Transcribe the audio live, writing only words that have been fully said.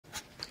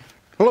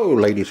Hello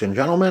ladies and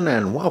gentlemen,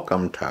 and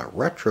welcome to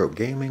Retro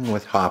Gaming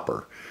with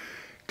Hopper.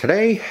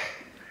 Today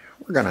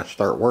we're going to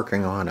start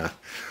working on a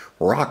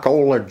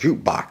rock-ola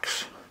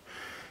jukebox.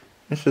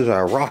 This is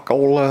a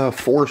rock-ola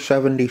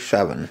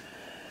 477.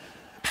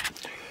 You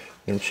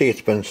can see it's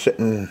been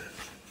sitting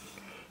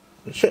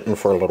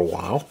for a little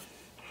while.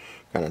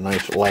 Got a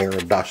nice layer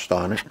of dust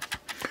on it.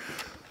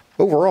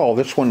 Overall,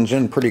 this one's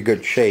in pretty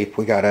good shape.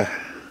 We got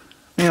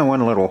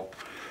one little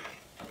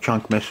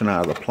chunk missing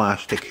out of the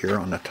plastic here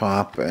on the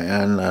top,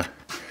 and the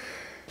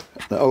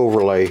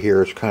overlay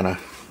here is kind of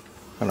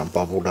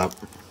bubbled up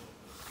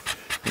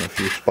in a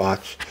few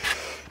spots.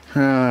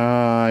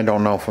 I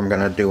don't know if I'm going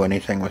to do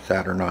anything with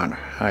that or not.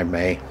 I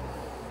may.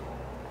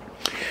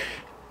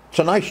 It's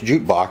a nice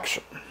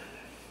jukebox.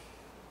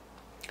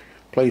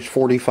 Plays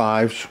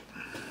 45s.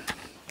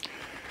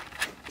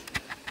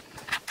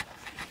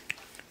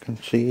 You can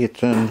see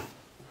it's in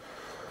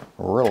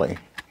really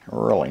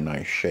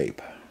nice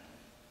shape.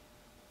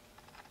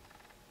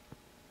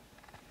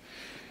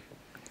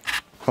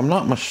 If I'm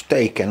not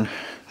mistaken,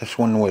 this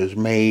one was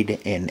made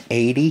in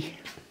 '80.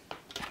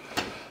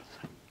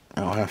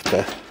 I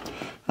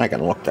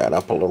can look that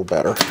up a little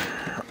better.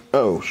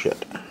 Oh shit.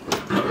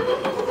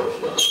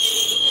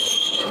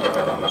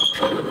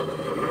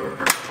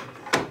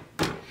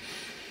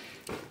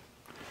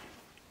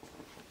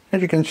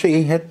 As you can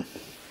see,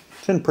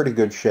 it's in pretty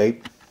good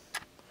shape.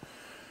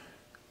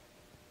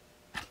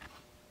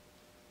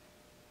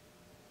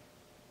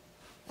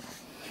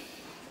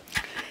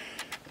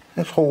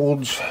 This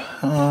holds,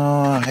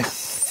 I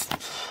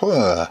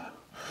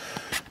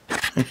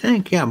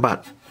think, yeah,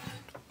 about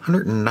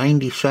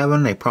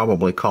 197. They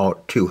probably call it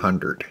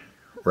 200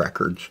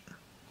 records.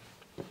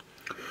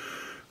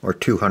 Or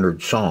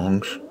 200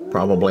 songs.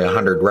 Probably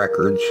 100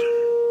 records.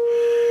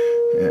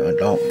 Yeah,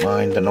 don't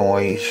mind the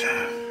noise.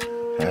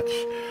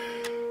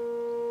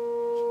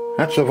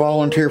 That's the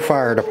volunteer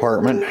fire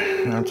department.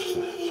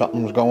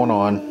 Something's going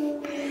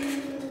on.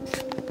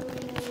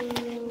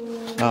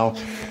 Now,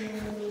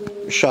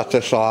 shut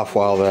this off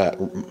while that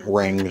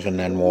rings, and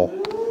then we'll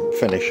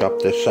finish up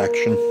this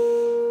section.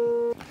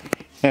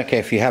 Okay,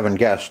 if you haven't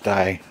guessed,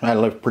 I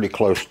live pretty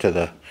close to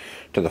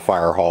the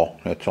fire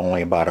hall. It's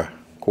only about a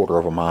quarter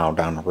of a mile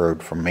down the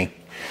road from me.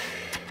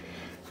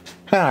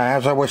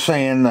 As I was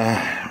saying, the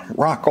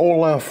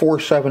rock-ola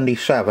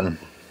 477.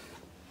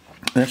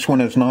 This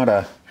one is not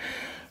a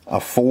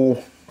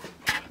full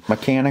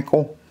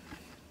mechanical.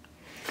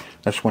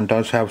 This one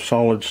does have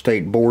solid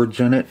state boards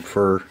in it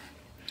for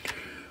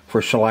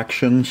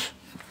selections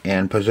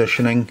and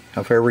positioning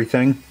of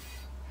everything.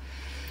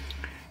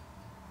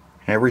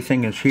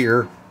 Everything is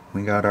here.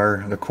 We got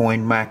the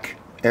coin mech.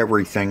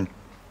 Everything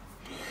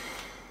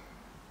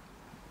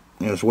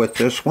is with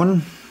this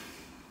one,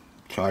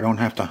 so I don't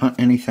have to hunt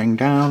anything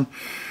down.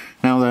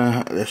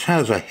 Now this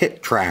has a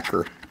hit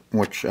tracker,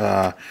 which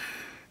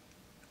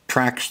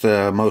tracks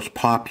the most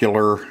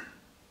popular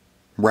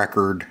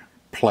record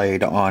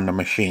played on the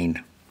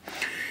machine.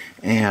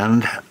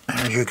 And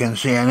as you can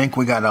see, I think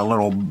we got a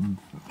little,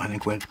 I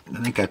think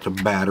that's a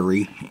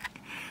battery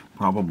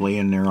probably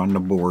in there on the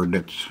board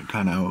that's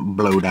kind of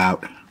blowed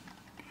out.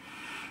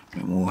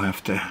 And we'll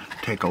have to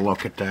take a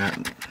look at that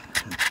and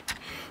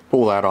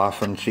pull that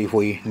off and see if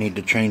we need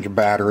to change a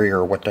battery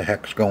or what the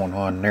heck's going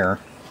on there.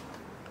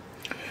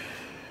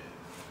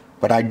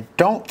 But I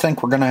don't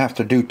think we're going to have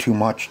to do too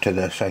much to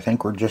this. I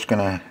think we're just going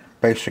to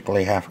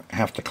basically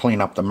have to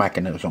clean up the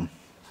mechanism.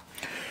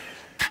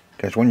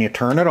 Because when you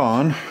turn it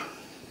on,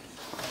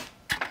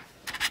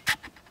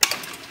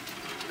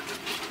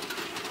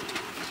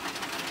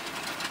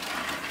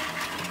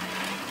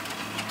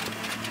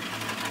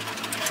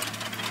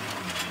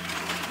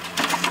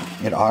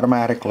 it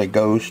automatically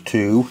goes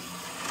to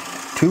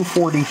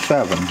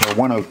 247 or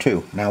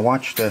 102. Now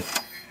watch it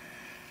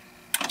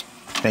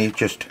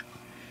just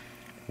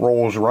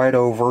rolls right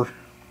over,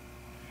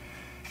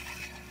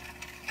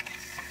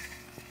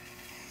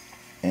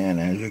 and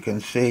as you can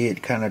see,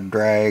 it kind of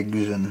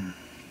drags and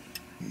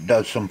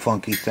does some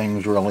funky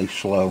things really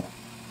slow.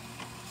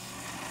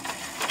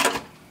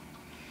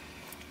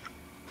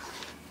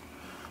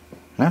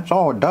 That's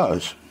all it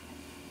does.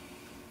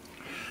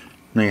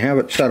 Now you have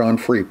it set on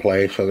free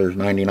play, so there's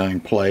 99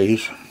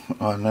 plays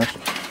on this.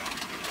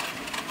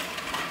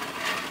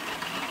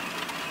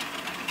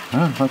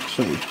 Let's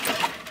see.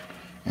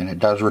 And it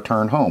does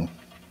return home.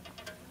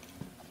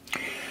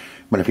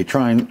 But if you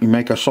try and you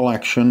make a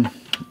selection,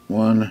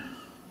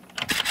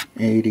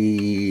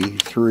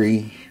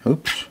 183,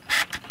 oops,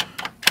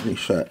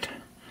 reset,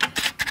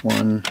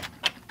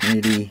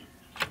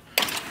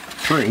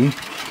 183,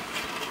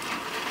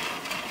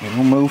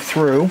 it'll move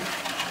through.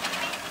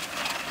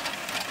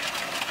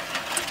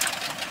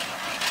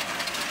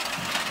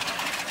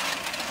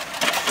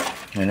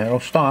 And it'll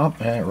stop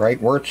right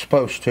where it's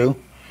supposed to.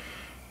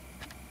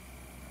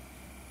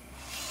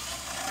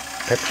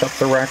 Picks up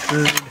the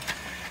record.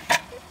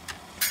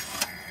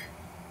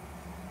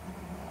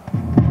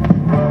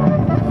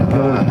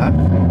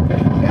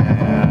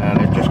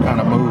 And it just kind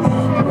of moves.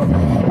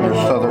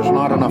 So there's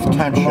not enough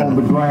tension on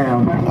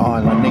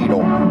the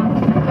needle.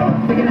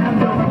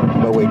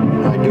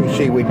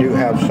 see, we do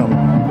have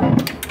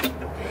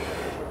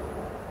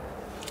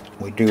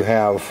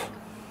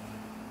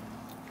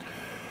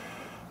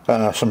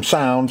some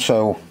sound,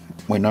 so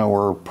we know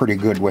we're pretty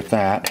good with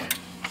that.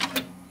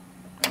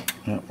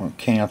 We'll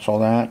cancel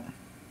that.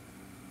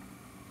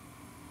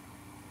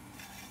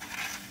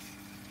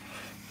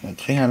 And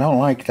see, I don't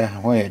like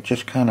the way it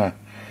just kind of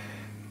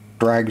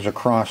drags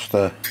across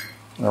the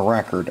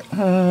record.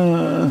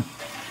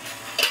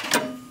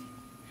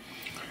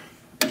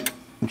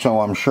 So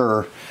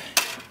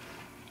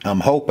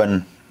I'm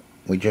hoping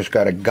we just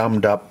got a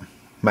gummed up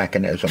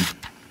mechanism,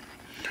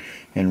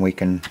 and we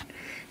can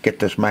get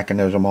this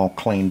mechanism all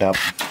cleaned up,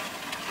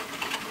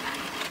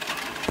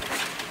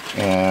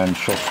 and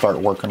she'll start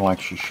working like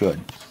she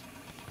should.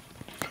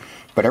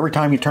 But every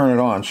time you turn it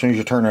on, as soon as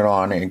you turn it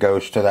on, it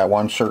goes to that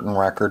one certain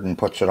record and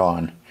puts it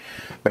on.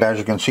 But as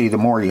you can see, the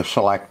more you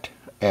select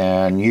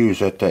and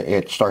use it,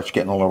 it starts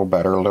getting a little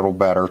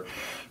better.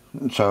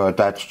 So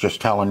that's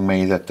just telling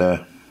me that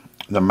the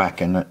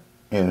mechan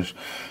is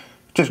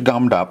just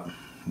gummed up.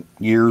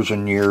 Years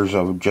and years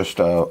of just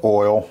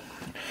oil.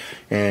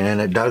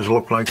 And it does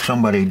look like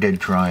somebody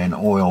did try and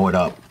oil it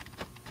up.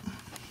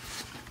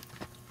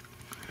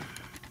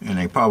 And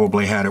they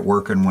probably had it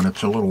working when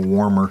it's a little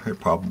warmer.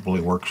 It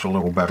probably works a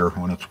little better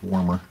when it's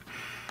warmer.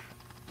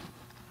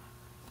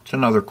 It's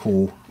another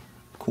cool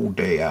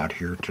day out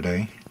here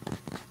today.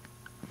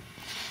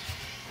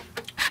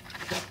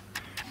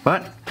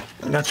 But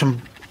we got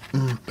some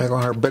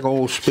big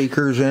old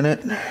speakers in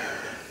it.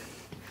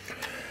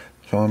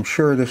 So I'm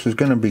sure this is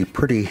going to be a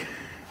pretty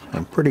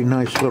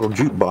nice little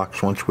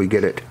jukebox once we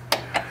get it.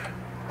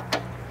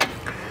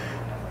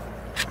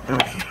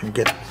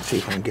 See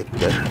if I can get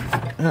the.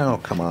 Oh,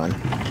 come on.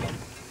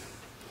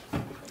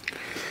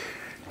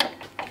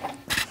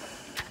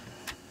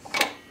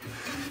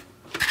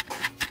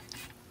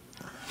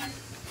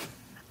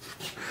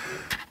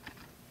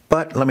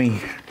 But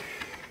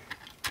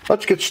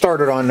let's get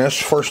started on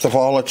this. First of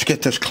all, let's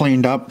get this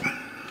cleaned up.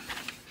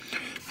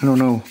 I don't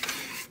know,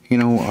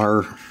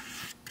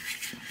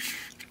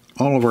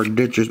 all of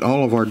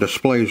our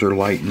displays are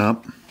lighting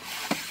up,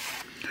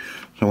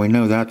 so we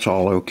know that's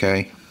all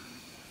okay.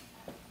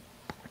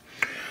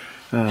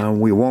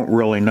 We won't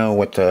really know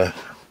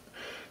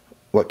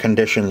what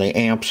condition the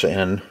amp's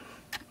in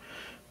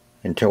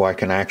until I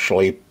can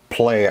actually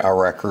play a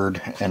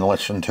record and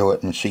listen to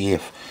it and see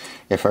if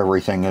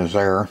everything is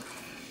there.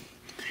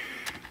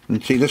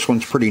 And see, this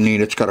one's pretty neat.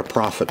 It's got a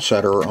profit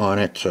setter on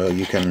it, so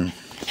you can,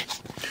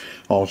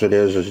 all it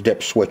is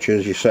dip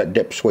switches. You set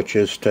dip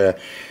switches to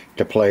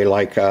play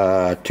like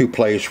 2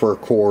 plays for a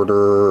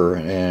quarter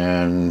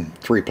and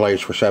 3 plays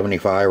for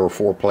 75 or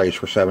 4 plays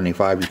for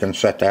 75. You can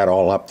set that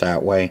all up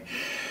that way.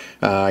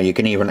 You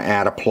can even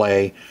add a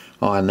play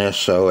on this,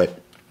 so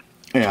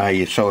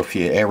if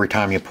you every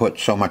time you put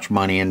so much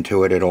money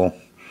into it, it'll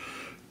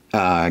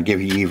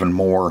give you even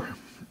more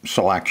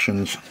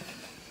selections.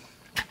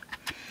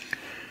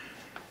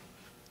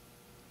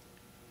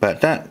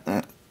 But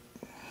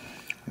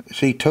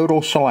see,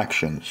 total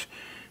selections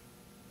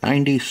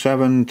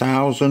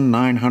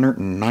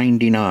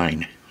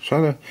 97,999.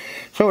 So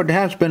it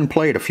has been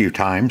played a few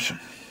times.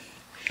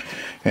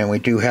 And we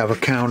do have a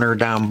counter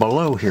down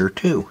below here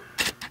too.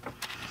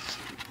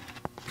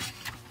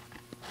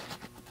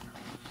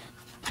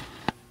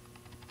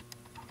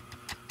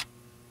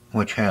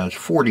 Which has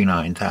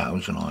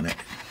 49,000 on it.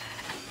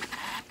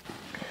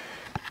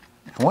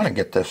 I want to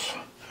get this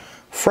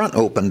front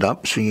opened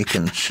up so you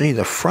can see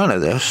the front of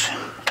this.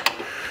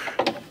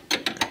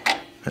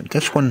 But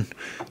this one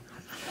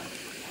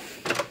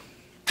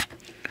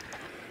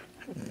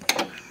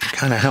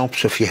kind of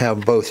helps if you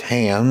have both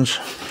hands.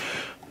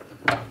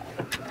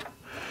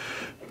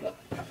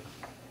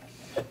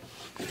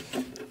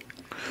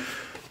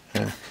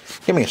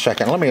 Give me a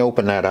second. Let me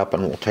open that up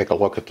and we'll take a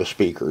look at the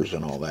speakers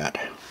and all that.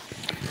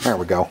 There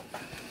we go.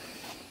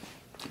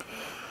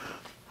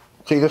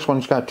 See, this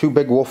one's got 2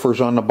 big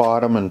woofers on the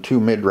bottom and 2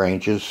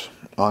 mid-ranges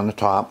on the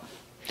top.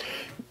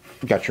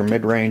 You got your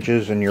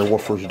mid-ranges and your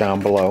woofers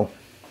down below.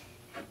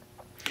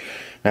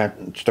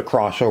 That's the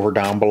crossover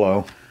down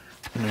below.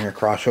 And your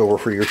crossover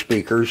for your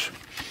speakers.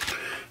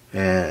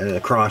 And the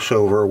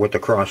crossover, what the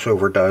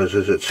crossover does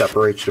is it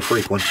separates the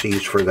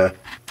frequencies for the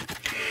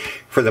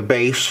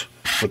bass,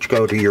 which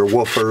go to your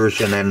woofers,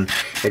 and then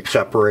it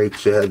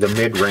separates the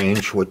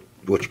mid-range,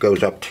 which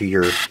goes up to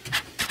your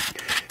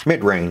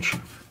mid-range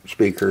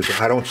speakers.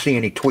 I don't see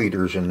any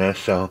tweeters in this,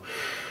 so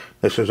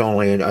this is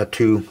only a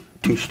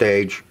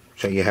two-stage.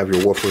 So you have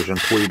your woofers and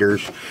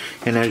tweeters,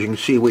 and as you can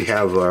see, we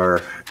have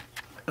our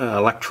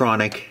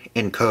electronic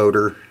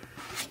encoder,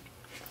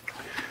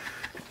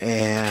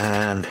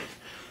 and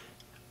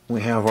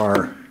we have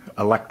our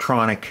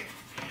electronic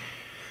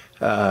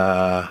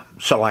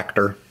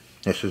selector.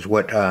 This is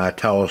what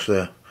tells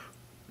it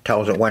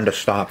when to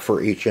stop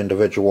for each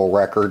individual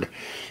record.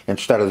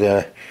 Instead of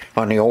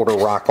on the older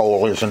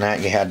rock-olas and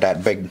that, you had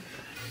that big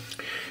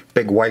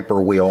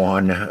wiper wheel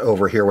on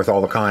over here with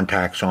all the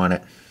contacts on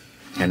it,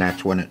 and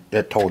that's when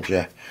it told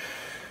you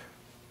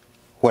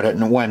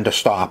when to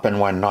stop and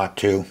when not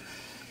to.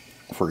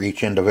 for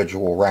each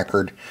individual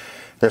record.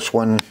 This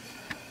one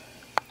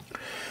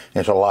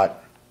is a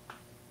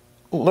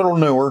little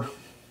newer,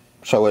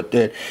 so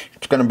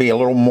it's going to be a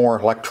little more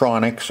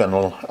electronics and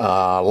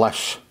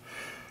less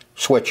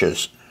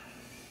switches,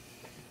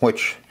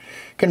 which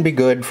can be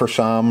good for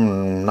some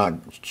and not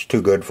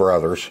too good for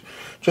others.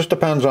 Just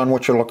depends on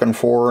what you're looking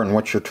for and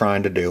what you're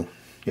trying to do.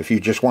 If you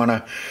just want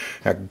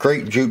a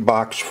great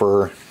jukebox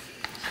for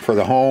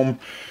the home,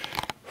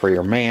 for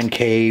your man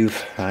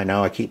cave, I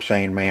know I keep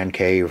saying man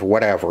cave,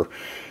 whatever.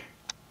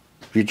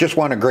 If you just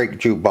want a great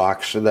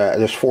jukebox,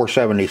 this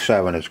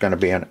 477 is going to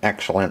be an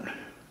excellent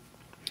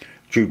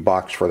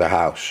jukebox for the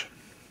house.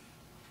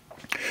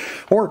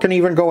 Or it can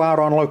even go out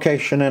on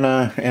location in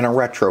a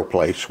retro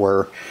place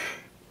where,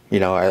 you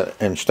know,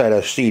 instead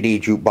of CD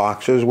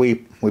jukeboxes, we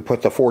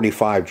put the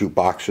 45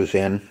 jukeboxes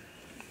in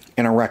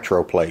a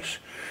retro place.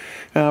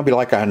 It'll be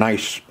like a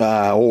nice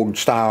old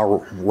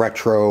style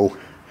retro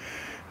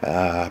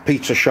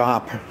pizza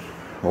shop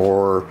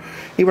or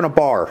even a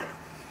bar.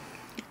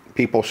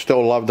 People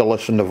still love to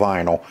listen to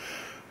vinyl.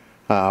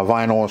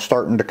 Vinyl is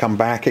starting to come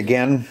back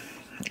again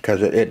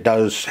because it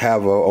does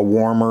have a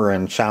warmer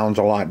and sounds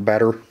a lot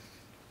better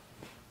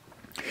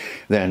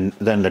than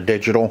the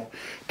digital.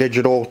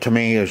 Digital to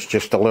me is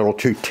just a little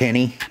too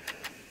tinny.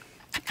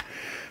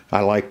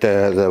 I like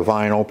the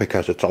vinyl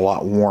because it's a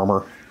lot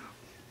warmer.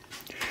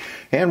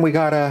 And we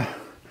got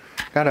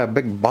a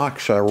big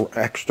box of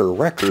extra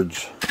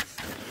records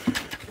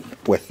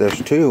with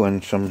this too,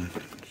 and some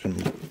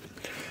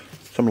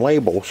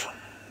labels.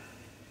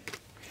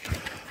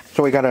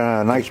 So we got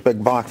a nice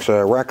big box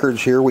of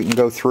records here we can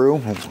go through.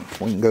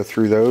 We can go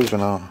through those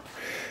and I'll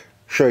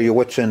show you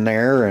what's in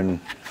there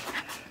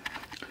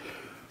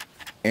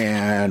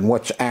and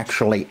what's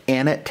actually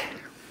in it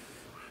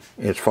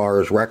as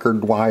far as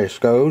record wise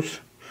goes.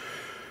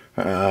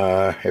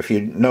 If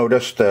you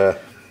noticed, the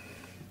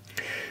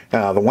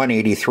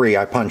 183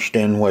 I punched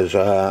in was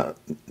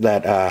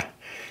that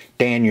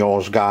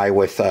Daniels guy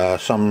with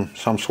some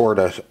sort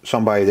of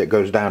somebody that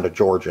goes down to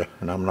Georgia,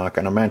 and I'm not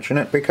going to mention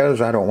it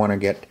because I don't want to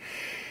get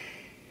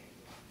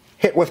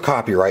hit with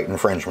copyright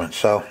infringement.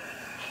 So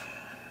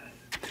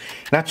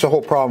that's the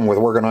whole problem with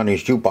working on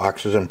these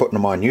jukeboxes and putting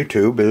them on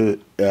YouTube,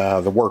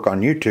 the work on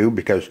YouTube,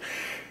 because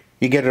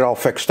you get it all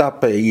fixed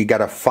up, but you got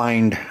to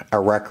find a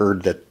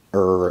record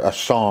or a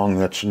song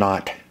that's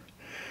not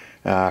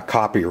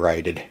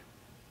copyrighted.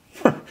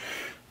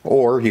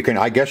 Or you can,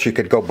 I guess you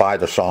could go buy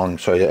the song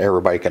so that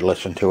everybody could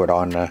listen to it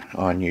on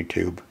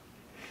YouTube.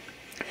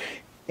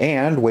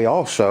 And we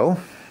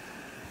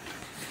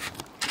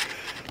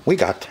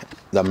got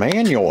the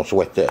manuals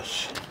with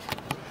this.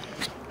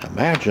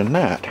 Imagine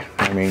that.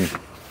 I mean,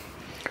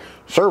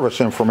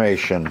 service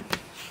information.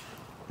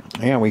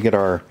 And we get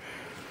our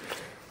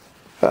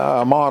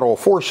model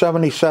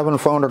 477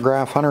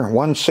 phonograph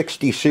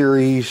 160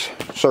 series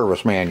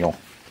service manual.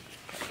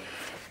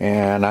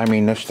 And I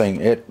mean, this thing,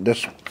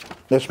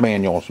 this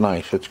manual is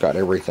nice. It's got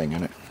everything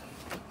in it.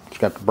 It's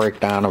got the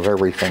breakdown of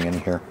everything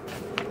in here.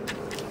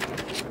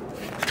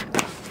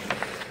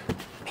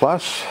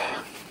 Plus,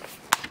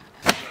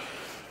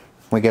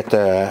 we get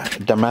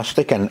the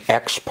domestic and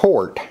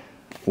export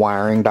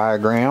wiring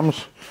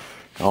diagrams.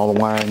 All the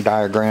wiring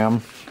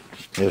diagram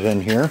is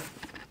in here.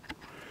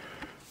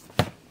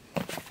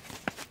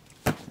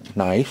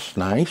 Nice,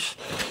 nice.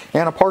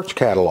 And a parts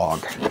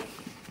catalog.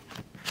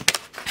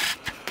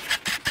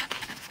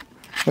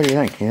 What do you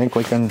think? You think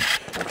we can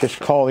just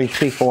call these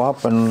people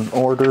up and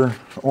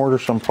order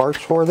some parts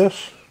for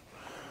this?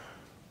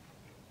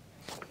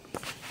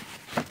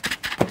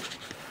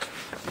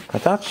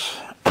 But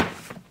that's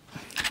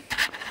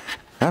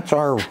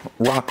our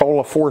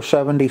rock-ola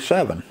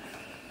 477.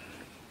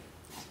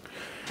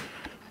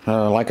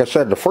 Like I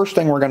said, the first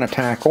thing we're going to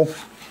tackle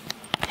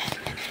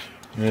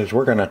is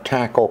we're going to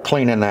tackle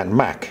cleaning that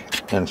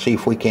mech and see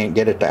if we can't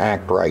get it to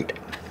act right.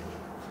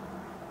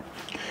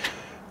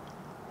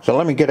 So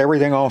let me get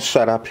everything all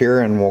set up here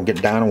and we'll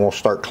get down and we'll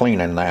start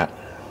cleaning that.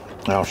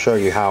 And I'll show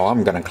you how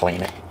I'm going to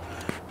clean it.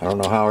 I don't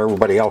know how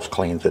everybody else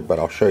cleans it, but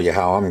I'll show you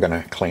how I'm going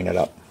to clean it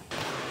up.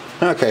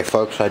 Okay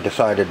folks, I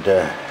decided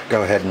to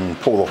go ahead and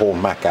pull the whole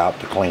mech out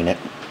to clean it,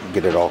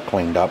 get it all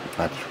cleaned up.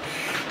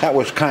 That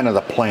was kind of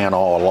the plan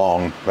all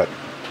along, but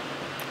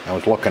I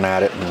was looking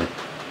at it and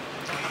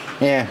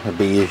yeah, it'd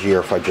be easier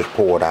if I just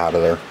pull it out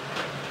of there.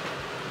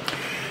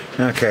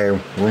 Okay,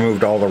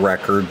 removed all the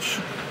records.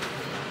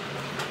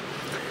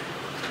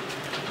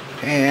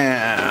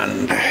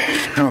 And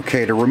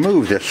okay, to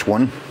remove this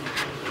one,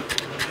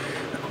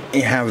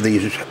 you have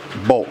these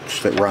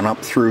bolts that run up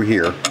through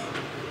here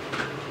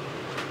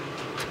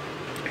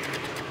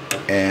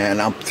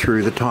and up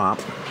through the top,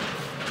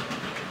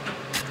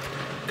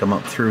 come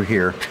up through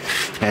here,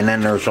 and then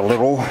there's a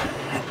little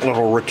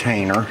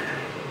retainer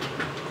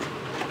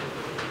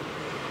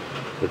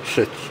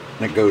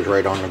that goes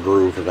right on the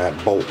groove of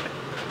that bolt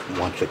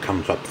once it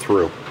comes up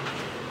through,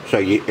 so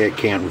it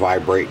can't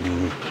vibrate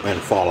and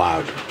fall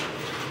out,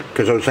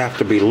 because those have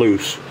to be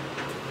loose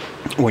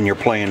when you're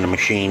playing the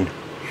machine.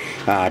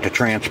 To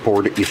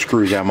transport it, you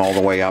screw them all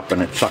the way up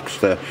and it sucks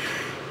the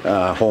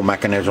whole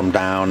mechanism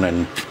down,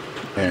 and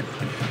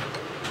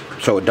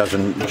so it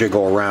doesn't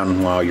jiggle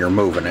around while you're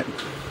moving it.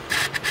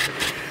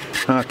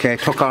 Okay, I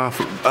took off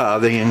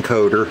the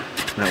encoder.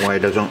 That way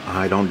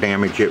I don't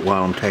damage it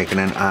while I'm taking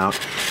it out.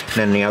 And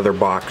then the other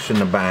box in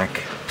the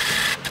back,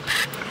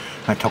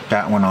 I took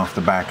that one off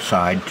the back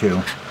side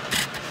too.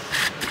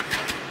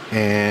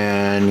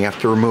 And you have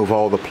to remove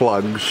all the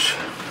plugs.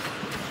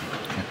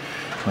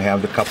 We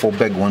have the couple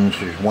big ones.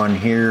 There's one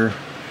here,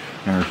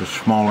 and there's a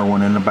smaller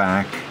one in the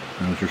back.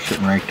 Those are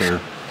sitting right there.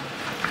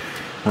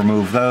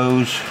 Remove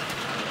those.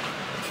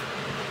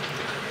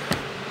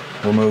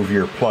 Remove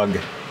your plug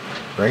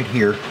right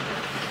here.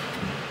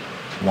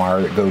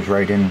 Wire that goes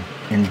right in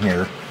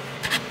here.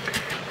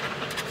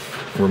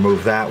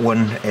 Remove that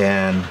one,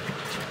 and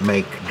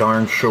make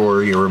darn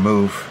sure you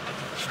remove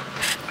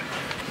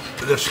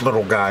this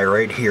little guy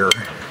right here.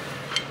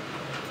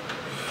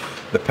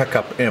 The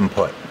pickup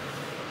input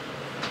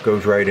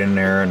goes right in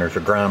there, and there's a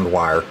ground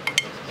wire.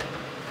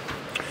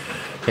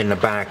 In the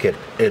back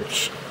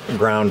it's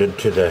grounded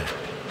to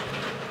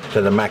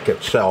the mech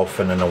itself,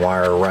 and then the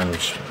wire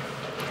runs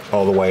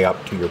all the way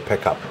up to your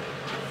pickup,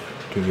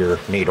 to your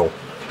needle.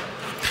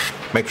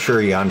 Make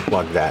sure you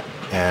unplug that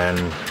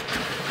and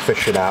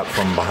fish it out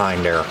from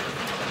behind there.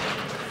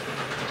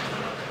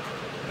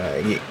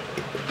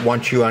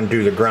 Once you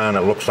undo the ground,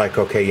 it looks like,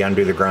 okay, you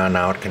undo the ground,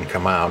 now it can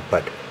come out,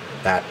 but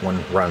that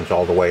one runs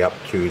all the way up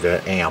to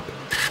the amp.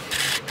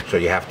 So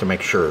you have to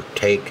make sure,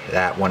 take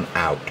that one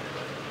out.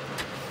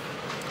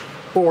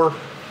 Or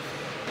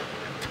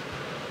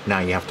now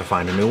you have to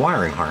find a new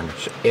wiring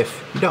harness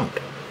if you don't,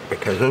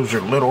 because those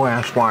are little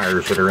ass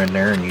wires that are in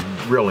there, and you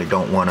really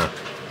don't want to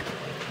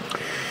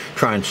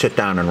try and sit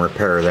down and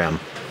repair them.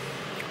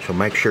 So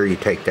make sure you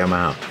take them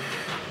out.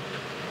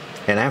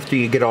 And after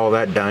you get all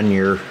that done,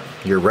 you're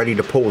ready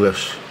to pull the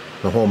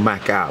whole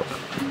mech out.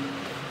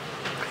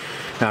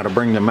 Now to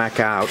bring the mech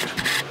out,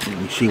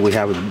 you see we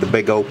have the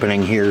big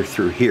opening here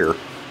through here,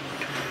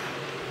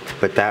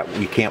 but that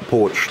you can't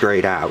pull it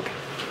straight out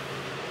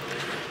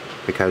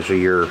because of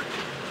your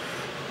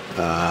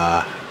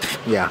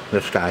yeah,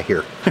 this guy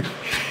here.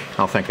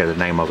 I'll think of the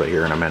name of it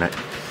here in a minute.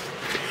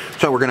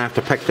 So we're gonna have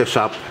to pick this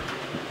up.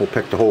 We'll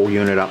pick the whole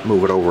unit up,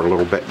 move it over a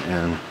little bit,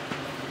 and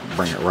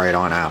bring it right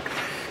on out.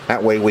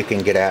 That way we can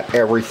get at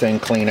everything,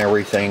 clean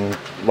everything,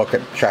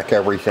 check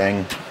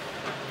everything,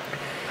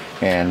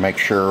 and make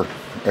sure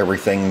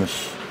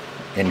everything's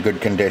in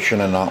good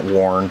condition and not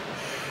worn.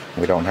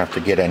 We don't have to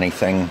get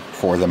anything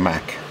for the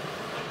mech.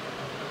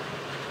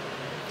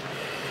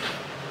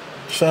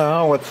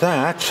 So with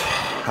that,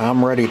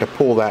 I'm ready to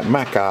pull that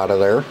mech out of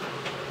there.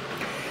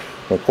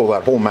 We'll pull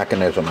that whole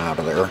mechanism out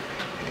of there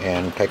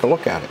and take a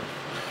look at it.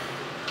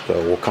 So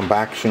we'll come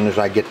back as soon as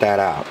I get that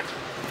out.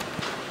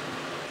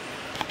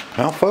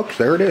 Well folks,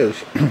 there it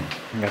is.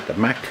 Got the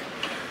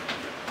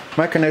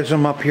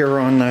mechanism up here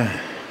on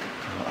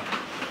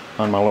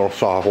my little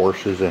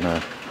sawhorses and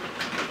a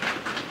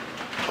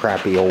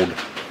crappy old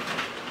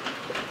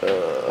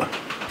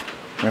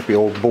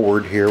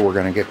board here. We're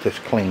going to get this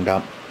cleaned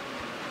up.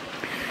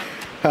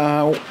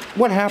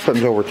 What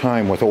happens over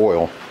time with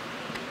oil,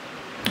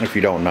 if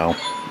you don't know,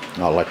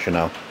 I'll let you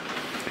know,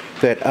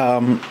 that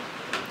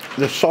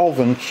the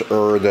solvents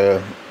or the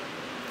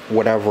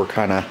whatever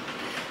kind of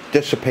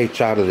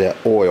dissipates out of the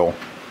oil,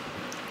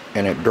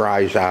 and it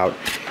dries out,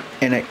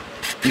 and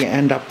you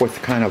end up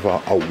with kind of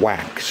a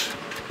wax,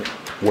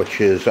 which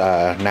is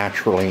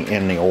naturally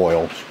in the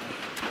oils.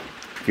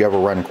 If you ever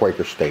run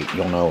Quaker State,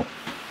 you'll know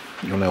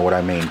what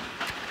I mean.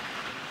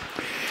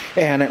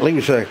 And it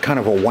leaves a kind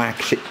of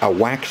a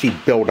waxy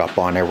buildup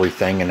on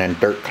everything, and then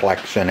dirt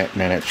collects in it,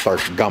 and then it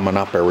starts gumming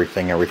up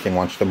everything. Everything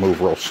wants to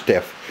move real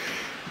stiff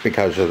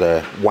because of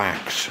the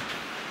wax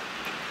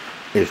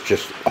is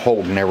just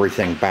holding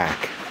everything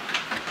back.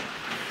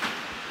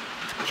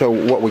 So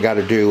what we got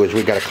to do is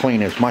we got to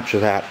clean as much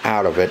of that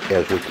out of it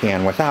as we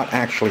can without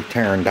actually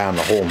tearing down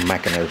the whole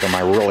mechanism.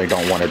 I really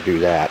don't want to do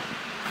that.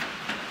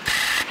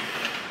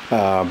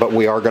 But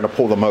we are going to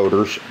pull the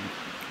motors.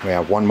 We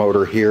have one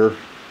motor here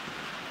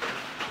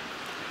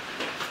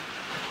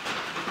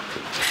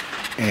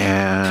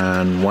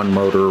and one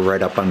motor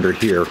right up under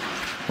here.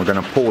 We're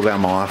going to pull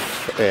them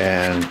off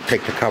and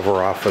take the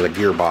cover off of the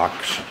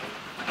gearbox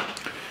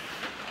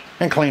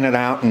and clean it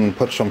out and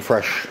put some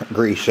fresh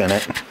grease in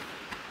it,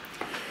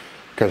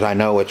 because I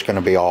know it's going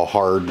to be all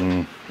hard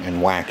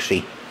and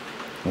waxy.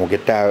 We'll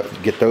get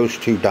those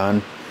two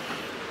done,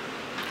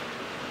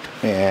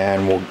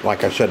 and we'll,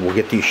 like I said, we'll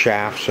get these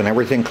shafts and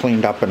everything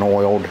cleaned up and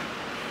oiled,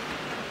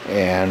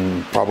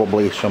 and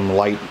probably some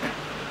light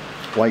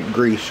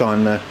grease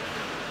on the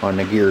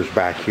gears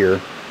back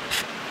here.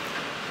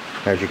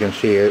 As you can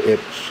see,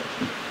 it's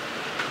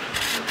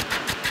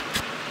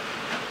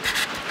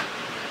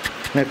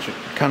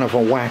kind of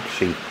a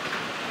waxy.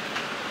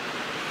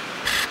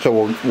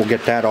 So we'll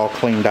get that all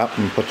cleaned up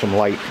and put some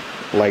light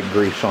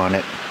grease on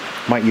it.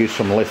 Might use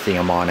some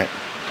lithium on it.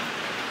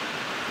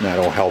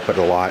 That'll help it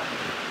a lot.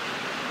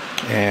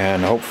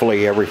 And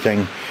hopefully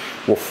everything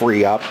will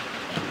free up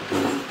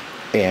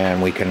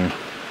and we can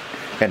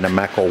and the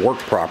mech will work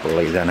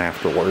properly then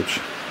afterwards.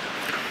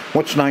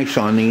 What's nice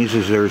on these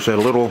is there's a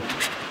little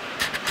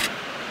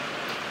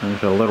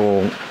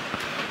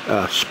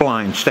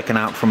spline sticking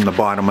out from the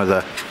bottom of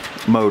the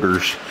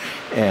motors,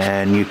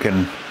 and you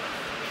can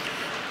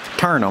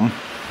turn them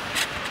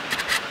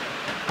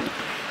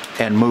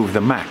and move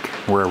the mech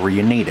wherever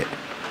you need it.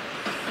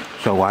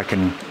 So I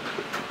can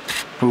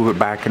move it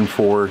back and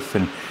forth,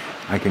 and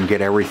I can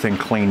get everything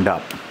cleaned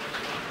up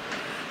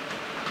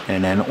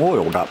and then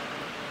oiled up.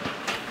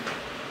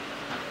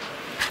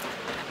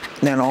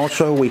 Then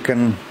also we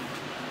can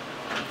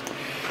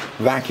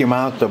vacuum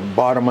out the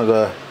bottom of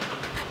the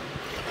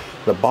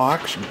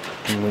box,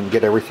 and we can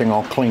get everything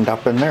all cleaned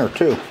up in there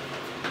too.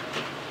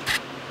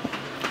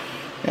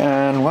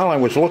 And while I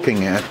was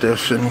looking at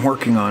this and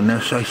working on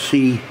this, I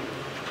see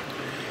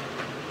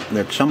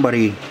that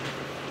somebody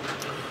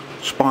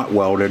spot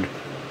welded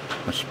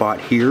a spot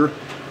here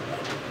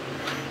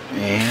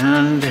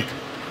and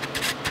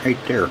right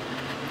there.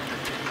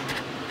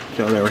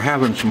 So they were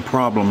having some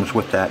problems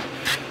with that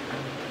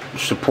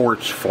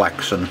supports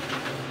flexing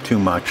too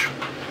much,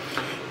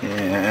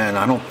 and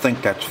I don't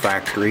think that's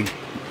factory.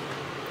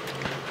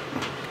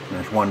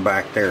 There's one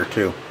back there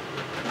too,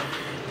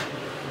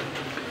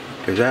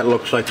 because that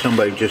looks like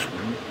somebody just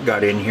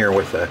got in here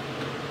with a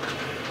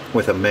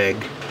MIG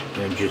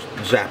and just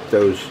zapped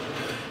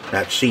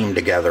that seam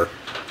together,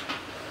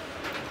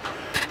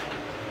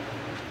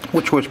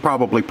 which was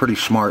probably pretty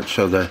smart,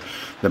 so the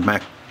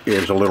mech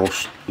is a little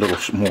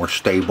more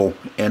stable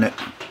in it.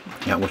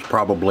 That was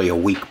probably a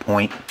weak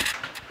point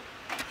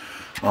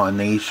on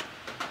these.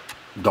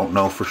 Don't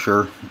know for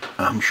sure.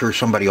 I'm sure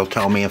somebody will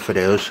tell me if it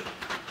is.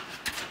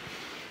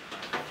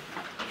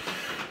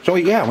 So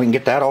yeah, we can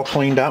get that all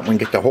cleaned up. We can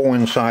get the whole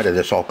inside of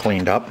this all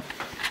cleaned up.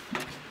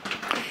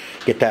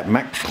 Get that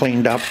mech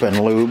cleaned up and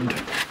lubed.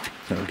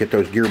 Get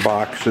those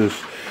gearboxes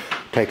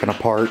taken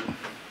apart.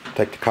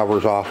 Take the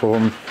covers off of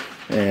them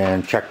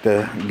and check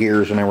the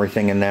gears and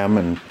everything in them,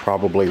 and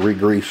probably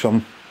re-grease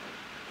them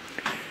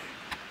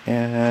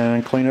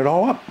and clean it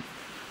all up.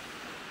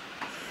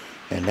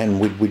 And then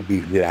we'll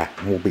be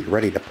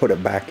ready to put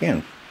it back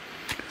in.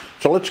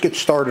 So let's get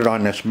started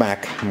on this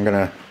mech.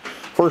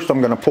 First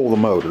I'm gonna pull the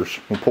motors.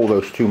 We'll pull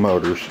those two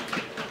motors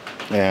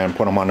and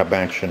put them on the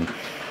bench, and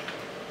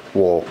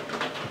we'll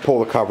pull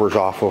the covers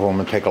off of them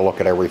and take a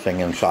look at everything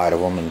inside of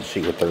them and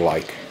see what they're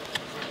like.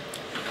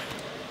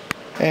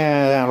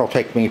 And that'll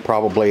take me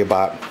probably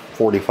about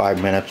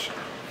 45 minutes.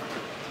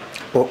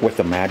 But with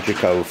the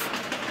magic of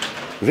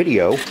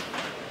video,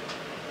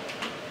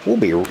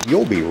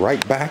 you'll be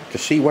right back to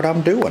see what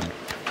I'm doing.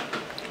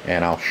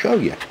 And I'll show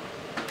you.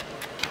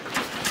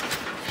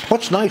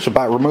 What's nice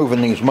about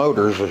removing these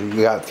motors is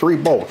you got 3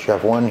 bolts. You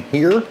have one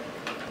here,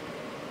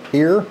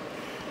 here,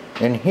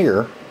 and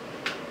here.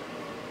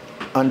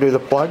 Undo the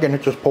plug and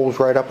it just pulls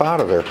right up out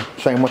of there.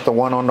 Same with the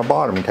one on the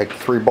bottom. You take the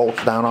 3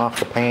 bolts down off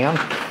the pan,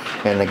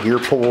 and the gear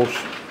pulls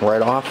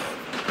right off,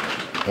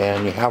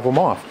 and you have them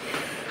off.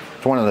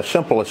 It's one of the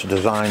simplest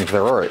designs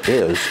there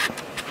is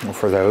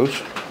for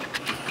those.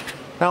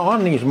 Now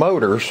on these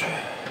motors,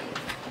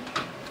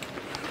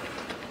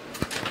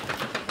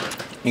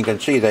 you can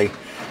see they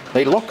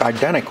look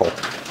identical,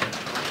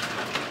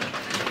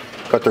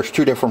 but there's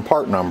 2 different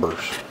part numbers.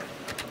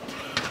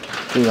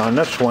 See, on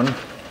this one,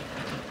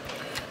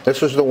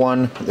 this is the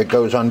one that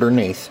goes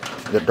underneath,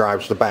 that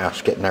drives the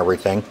basket and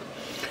everything,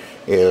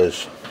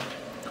 is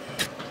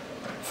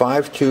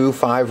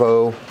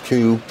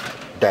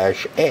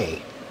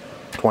 52502-A,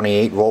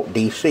 28 volt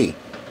DC.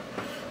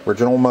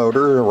 Original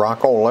motor,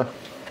 rock-ola,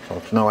 so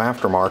it's no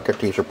aftermarket.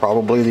 These are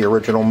probably the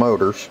original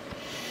motors.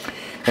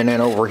 And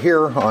then over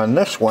here on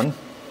this one,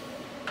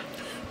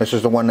 this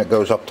is the one that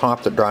goes up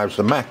top that drives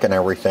the mech and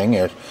everything,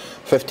 is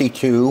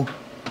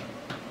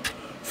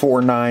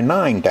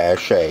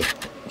 52499-A,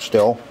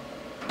 still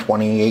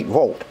 28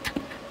 volt.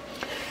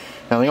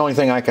 Now the only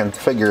thing I can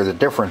figure the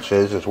difference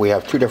is we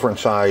have 2 different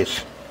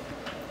size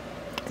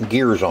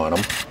gears on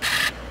them,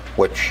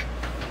 which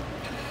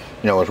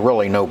is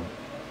really no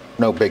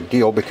big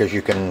deal, because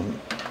you can,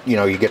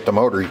 you get the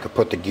motor, you can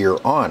put the gear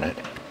on it,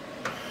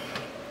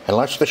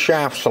 unless the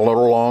shaft's a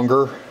little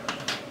longer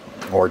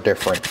or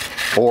different,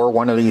 or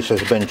one of these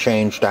has been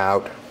changed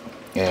out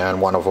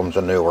and one of them's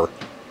a newer.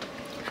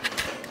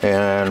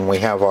 And we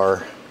have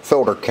our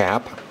filter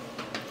cap.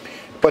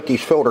 Put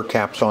these filter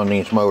caps on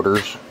these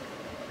motors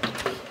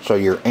so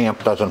your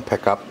amp doesn't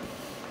pick up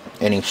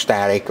any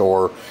static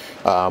or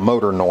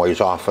motor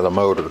noise off of the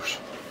motors.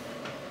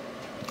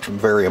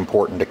 Very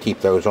important to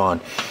keep those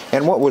on.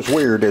 And what was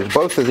weird is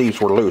both of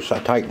these were loose. I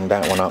tightened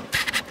that one up,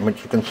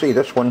 but you can see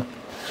this one,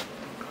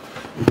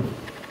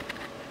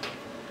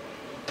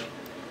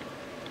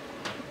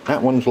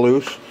 that one's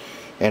loose,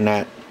 and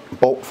that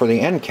bolt for the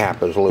end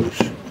cap is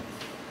loose.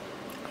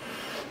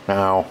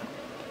 Now,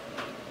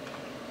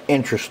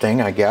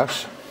 interesting, I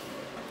guess.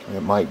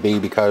 It might be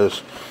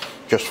because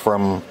just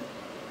from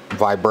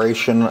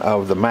vibration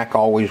of the mech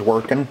always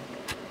working,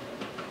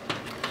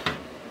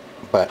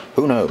 but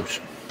who knows.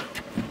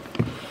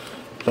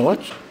 So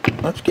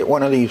let's get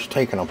one of these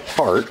taken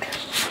apart,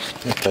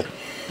 just to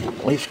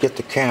at least get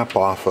the cap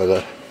off of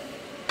the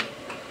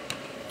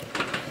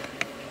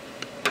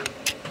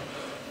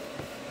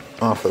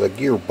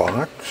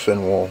gearbox,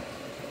 and we'll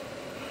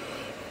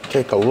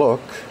take a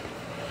look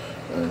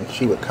and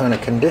see what kind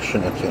of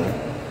condition it's in.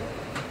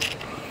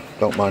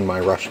 Don't mind my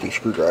rusty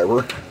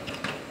screwdriver.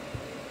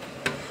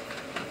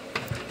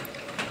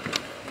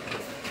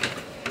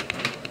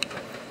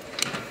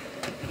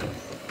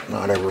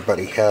 Not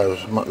everybody has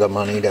the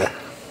money to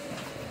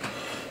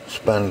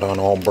spend on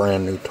all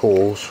brand new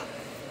tools.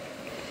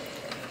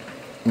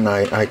 And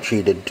I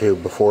cheated too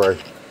before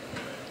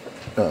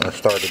I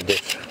started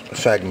this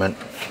segment.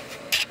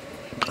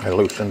 I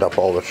loosened up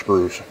all the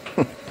screws.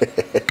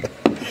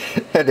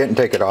 I didn't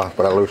take it off,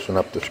 but I loosened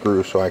up the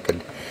screws so I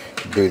could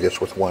do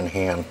this with one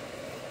hand.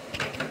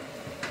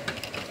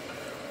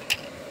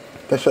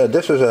 Like I said,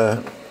 this is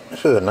a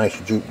nice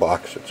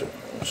jukebox. It's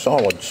a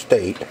solid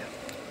state,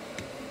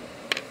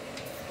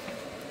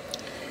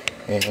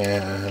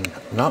 and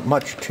not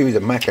much to the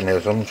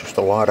mechanism. Just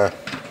a lot of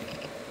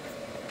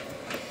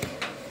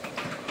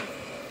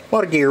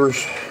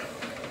gears,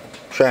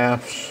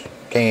 shafts,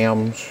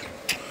 cams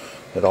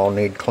that all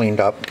need cleaned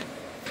up.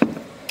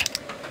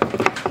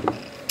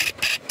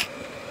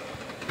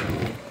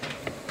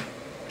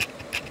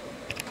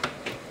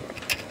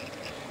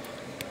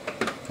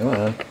 Come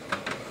on.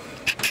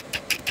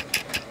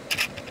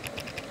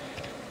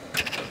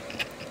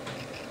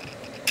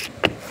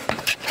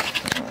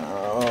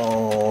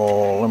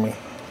 Oh, let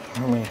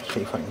me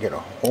see if I can get a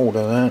hold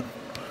of that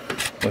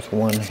with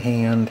one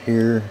hand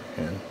here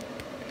and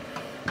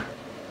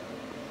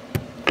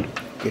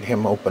get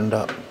him opened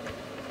up.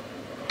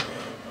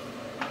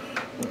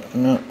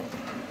 No.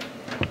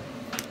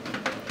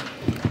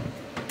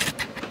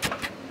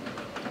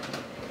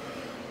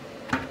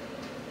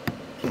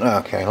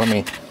 Okay, let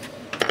me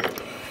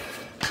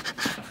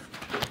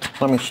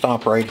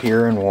stop right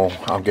here, and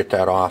I'll get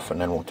that off,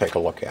 and then we'll take a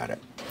look at it.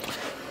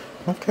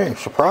 Okay,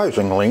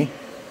 surprisingly,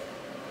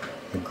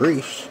 the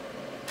grease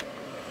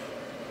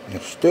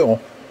is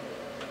still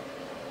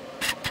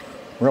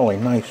really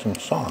nice and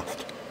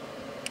soft.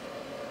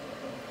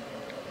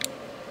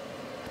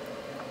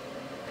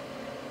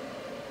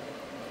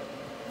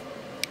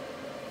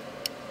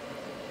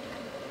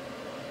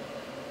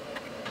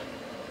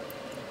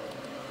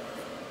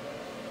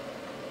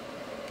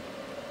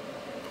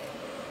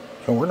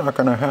 So we're not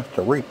going to have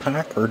to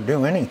repack or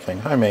do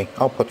anything.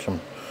 I'll put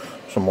some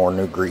more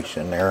new grease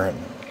in there, and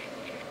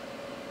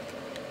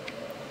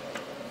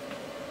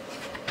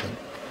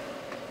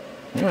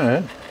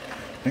yeah,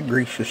 that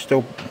grease is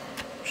still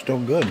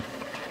good.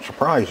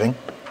 Surprising.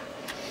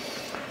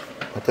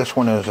 But this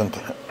one isn't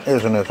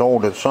as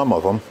old as some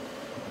of them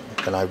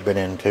that I've been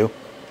into.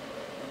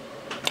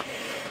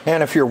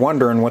 And if you're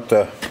wondering what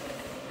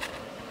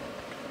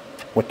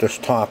this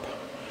top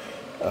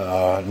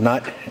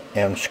nut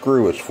and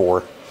screw is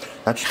for,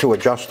 that's to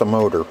adjust the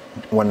motor.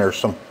 When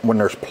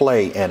there's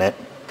play in it,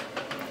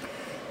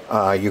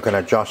 you can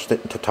adjust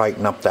it to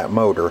tighten up that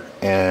motor,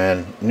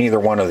 and neither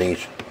one of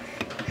these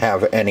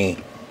have any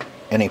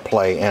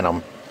play in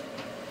them.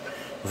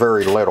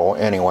 Very little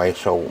anyway,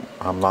 so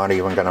I'm not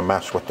even going to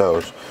mess with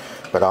those.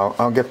 But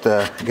I'll get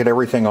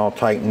everything all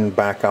tightened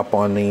back up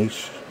on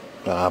these.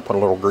 Put a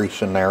little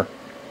grease in there.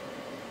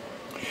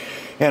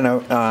 And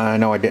I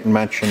know I didn't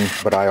mention,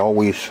 but I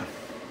always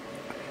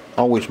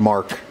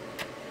mark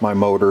my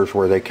motors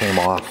where they came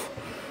off.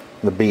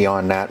 The B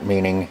on that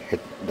meaning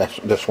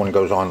this one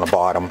goes on the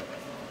bottom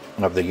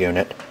of the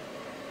unit.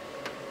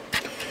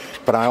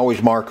 But I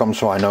always mark them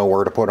so I know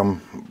where to put them,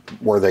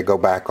 where they go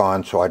back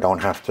on, so I don't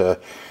have to,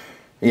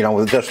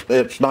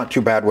 it's not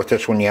too bad with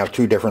this one. You have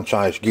two different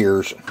size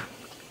gears.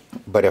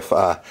 But if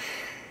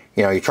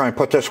you try and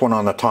put this one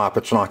on the top,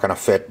 it's not going to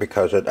fit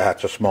because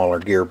that's a smaller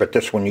gear. But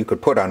this one you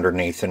could put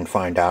underneath and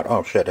find out,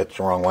 oh shit, it's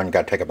the wrong one.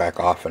 Got to take it back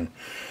off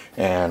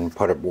and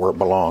put it where it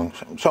belongs.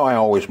 So I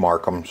always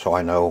mark them so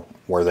I know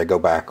where they go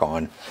back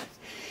on.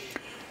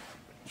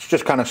 It's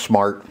just kind of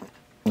smart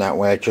that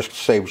way. It just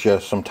saves you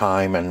some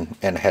time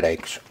and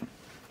headaches.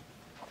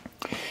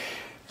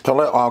 So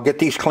I'll get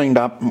these cleaned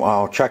up.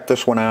 I'll check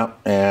this one out,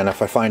 and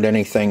if I find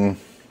anything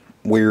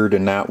weird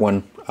in that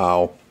one,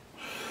 I'll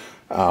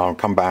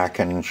come back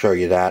and show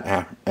you that,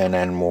 and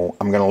then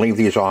I'm going to leave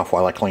these off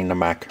while I clean the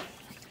mech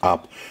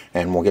up,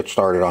 and we'll get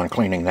started on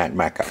cleaning that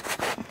mech up.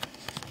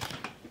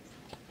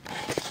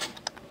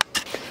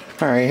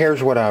 Alright,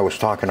 here's what I was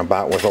talking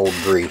about with old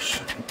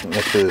grease.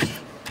 This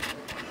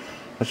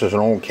is an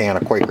old can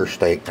of Quaker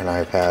Steak that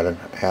I've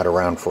had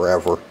around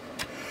forever,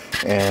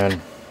 and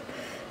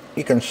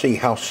you can see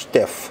how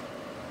stiff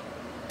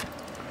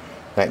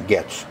that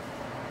gets.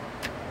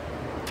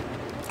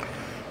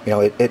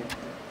 You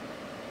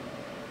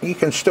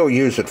can still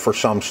use it for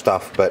some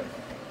stuff, but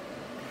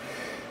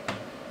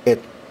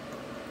it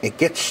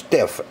gets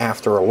stiff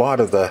after a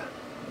lot of the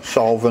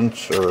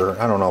solvents, or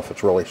I don't know if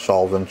it's really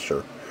solvents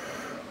or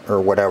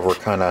whatever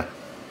kind of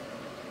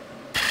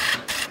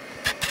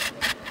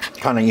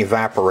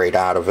evaporate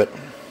out of it.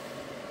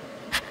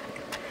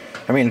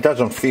 I mean, it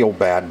doesn't feel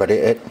bad, but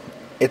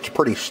it's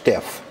pretty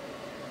stiff.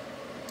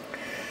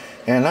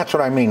 And that's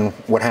what I mean,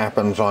 what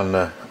happens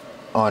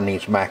on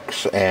these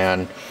mechs,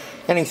 and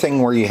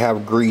anything where you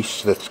have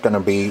grease that's going to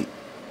be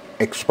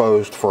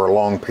exposed for a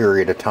long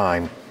period of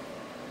time.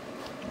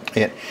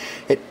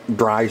 It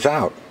dries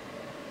out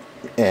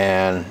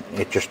and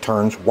it just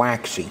turns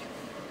waxy.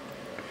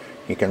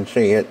 You can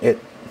see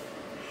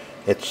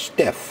it's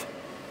stiff,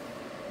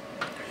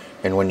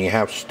 and when you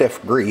have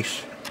stiff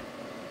grease,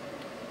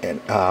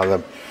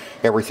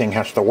 everything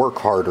has to work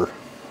harder.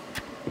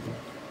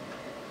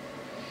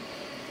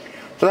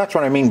 So that's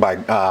what I mean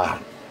by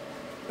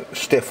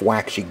stiff,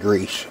 waxy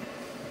grease.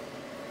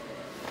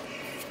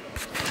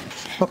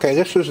 Okay,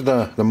 this is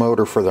the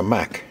motor for the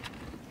mech,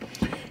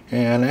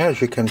 and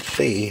as you can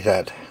see,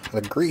 that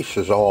the grease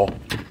is all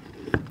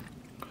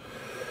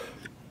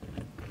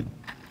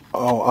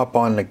up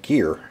on the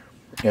gear,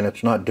 and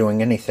it's not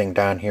doing anything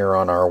down here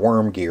on our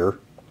worm gear,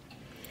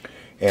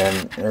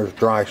 and there's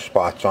dry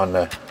spots on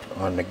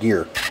the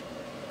gear.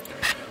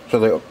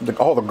 So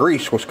all the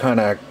grease was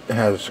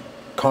has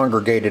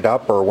congregated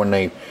up, or when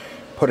they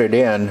put it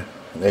in,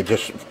 they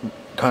just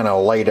kind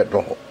of laid it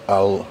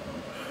a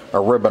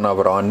ribbon of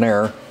it on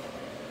there,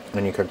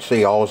 and you can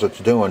see all it's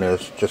doing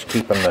is just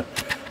keeping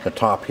the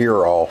top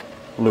here all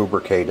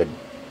lubricated.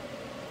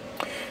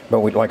 But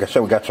like I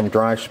said, we got some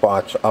dry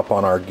spots up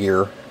on our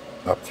gear,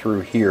 up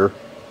through here,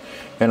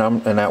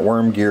 and that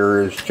worm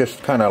gear is just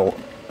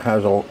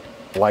has a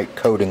light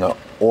coating of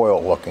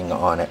oil looking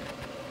on it.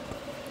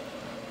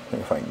 See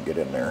if I can get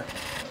in there.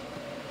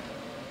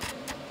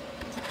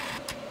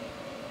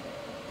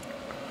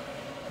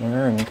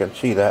 There, and you can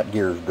see that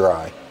gear's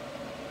dry.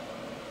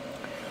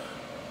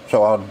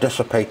 So I'll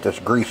dissipate this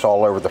grease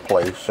all over the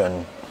place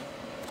and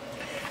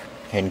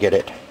get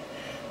it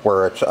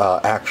where it's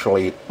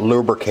actually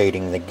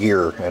lubricating the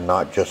gear and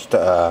not just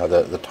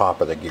the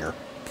top of the gear.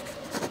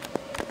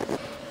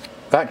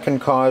 That can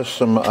cause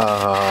some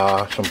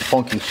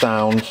funky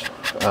sounds,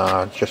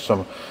 just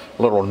some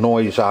little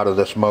noise out of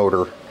this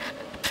motor.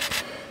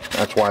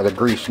 That's why the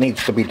grease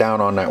needs to be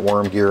down on that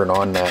worm gear and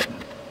on that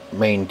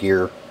main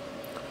gear.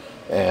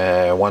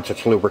 And once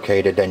it's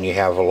lubricated, then you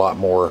have a lot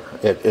more,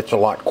 it's a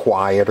lot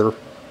quieter,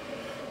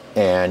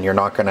 and you're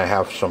not going to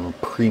have some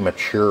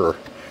premature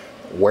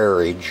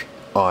wearage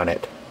on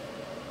it.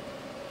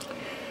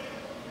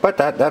 But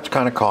that's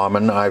kind of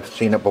common. I've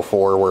seen it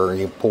before where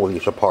you pull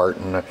these apart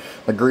and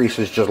the grease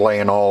is just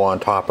laying all on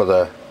top of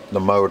the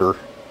motor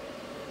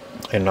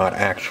and not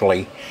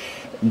actually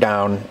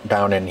down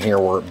in here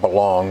where it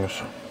belongs.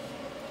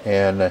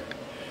 And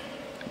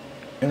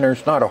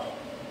there's not a,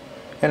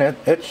 and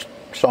it's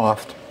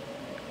soft.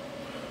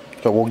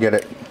 So we'll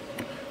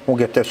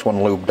get this one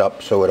lubed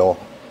up so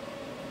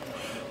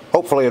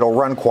hopefully it'll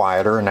run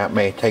quieter, and that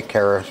may take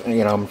care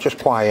of, just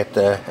quiet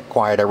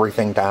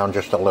everything down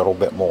just a little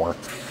bit more.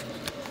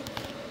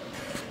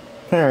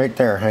 Alright,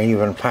 there, I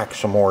even packed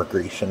some more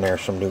grease in there,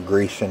 some new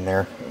grease in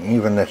there.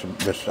 Even this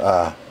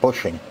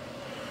bushing.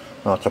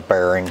 Well, it's a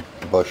bearing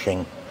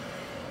bushing.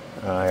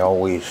 I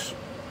always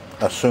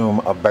assume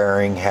a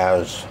bearing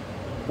has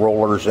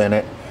rollers in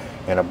it,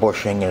 and a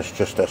bushing is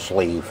just a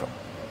sleeve.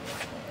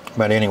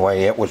 But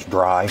anyway, it was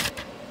dry,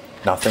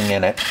 nothing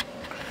in it.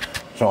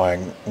 So I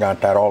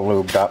got that all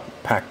lubed up,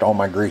 packed all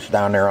my grease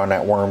down there on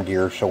that worm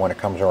gear, so when it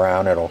comes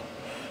around it'll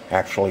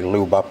actually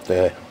lube up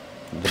the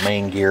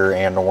main gear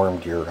and the worm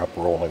gear up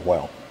really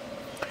well.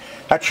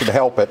 That should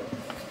help it,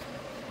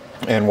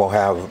 and we'll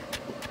have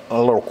a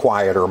little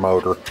quieter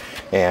motor,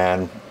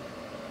 and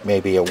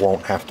maybe it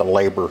won't have to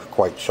labor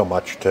quite so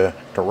much to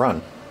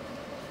run.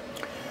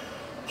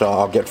 So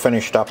I'll get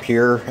finished up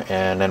here,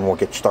 and then we'll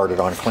get started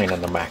on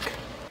cleaning the mech.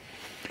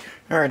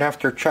 Alright,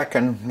 after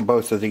checking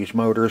both of these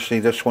motors, see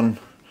this one,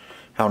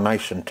 how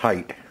nice and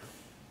tight.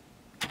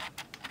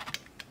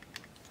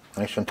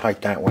 Nice and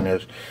tight that one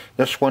is.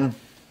 This one,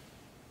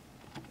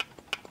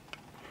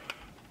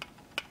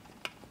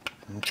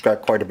 it's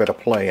got quite a bit of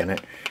play in it.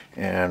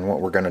 And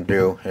what we're going to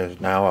do is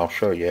now I'll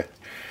show you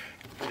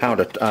how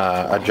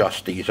to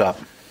adjust these up.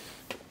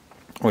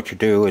 What you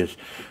do is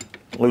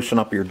loosen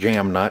up your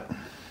jam nut.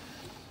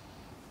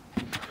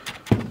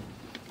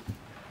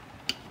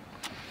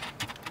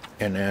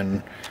 And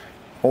then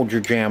hold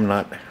your jam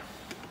nut,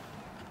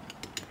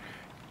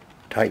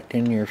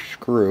 tighten your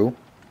screw,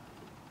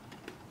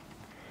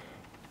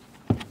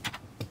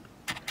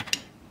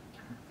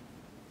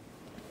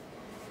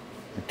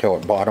 until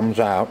it bottoms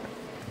out.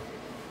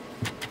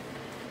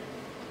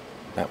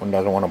 That one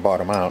doesn't want to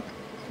bottom out.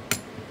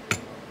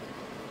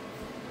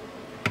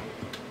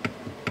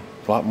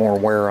 A lot more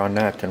wear on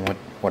that than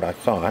what I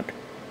thought.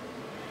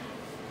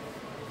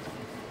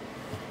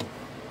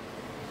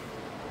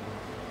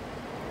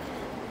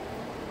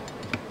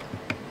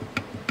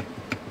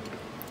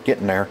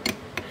 Getting there.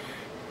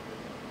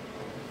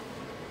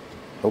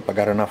 Hope I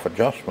got enough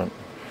adjustment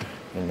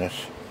in this.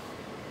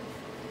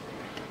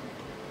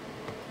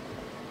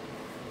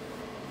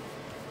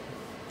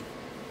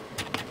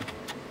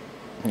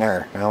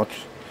 There, now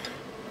it's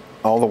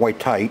all the way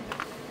tight.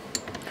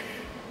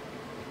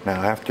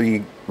 Now after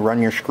you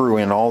run your screw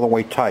in all the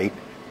way tight,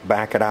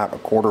 back it out a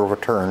quarter of a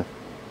turn.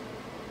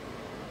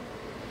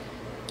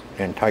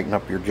 and tighten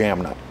up your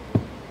jam nut.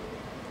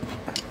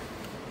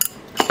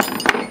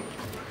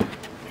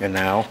 And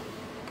now,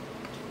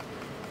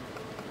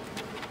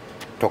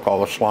 took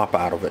all the slop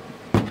out of it.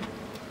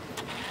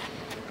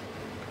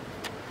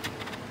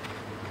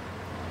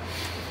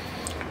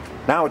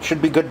 Now it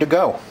should be good to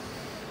go.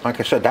 Like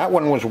I said, that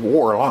one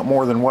wore a lot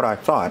more than what I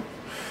thought.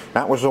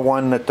 That was the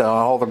one that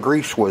all the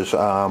grease was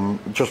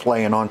just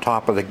laying on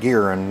top of the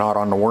gear and not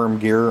on the worm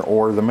gear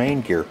or the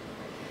main gear.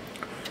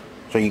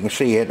 So you can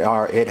see it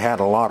had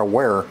a lot of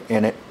wear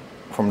in it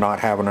from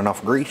not having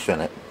enough grease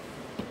in it.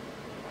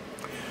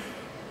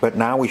 But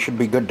now we should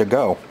be good to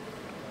go.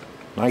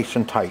 Nice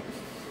and tight.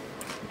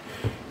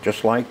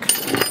 Just like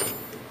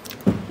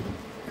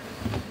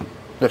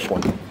this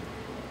one.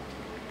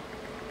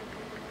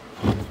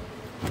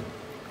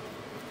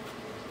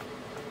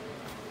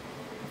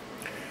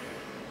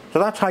 So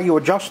that's how you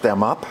adjust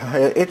them up.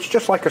 It's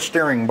just like a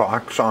steering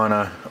box on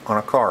a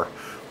car,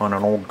 on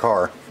an old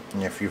car.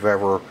 And if you've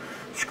ever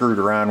screwed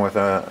around with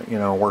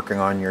working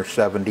on your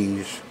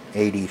 70s,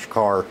 80s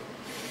car,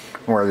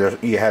 where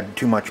you had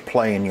too much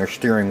play and your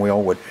steering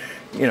wheel would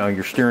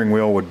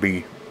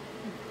be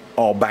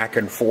all back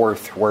and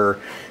forth, where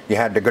you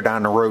had to go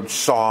down the road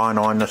sawing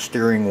on the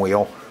steering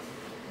wheel.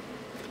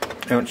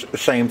 And it's the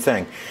same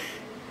thing.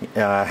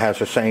 Has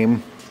the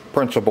same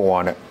principle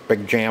on it.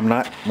 Big jam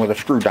nut with a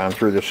screw down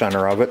through the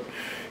center of it.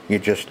 You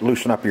just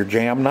loosen up your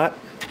jam nut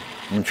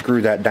and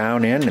screw that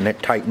down in, and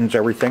it tightens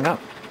everything up,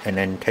 and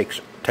then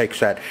takes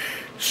that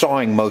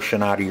sawing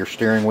motion out of your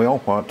steering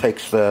wheel. Well, it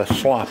takes the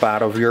slop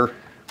out of your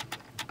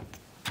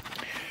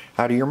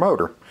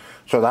motor.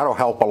 So that'll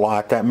help a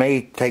lot. That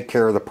may take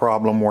care of the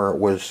problem where it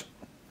was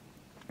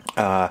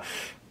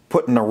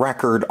putting the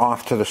record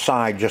off to the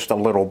side just a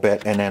little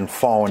bit and then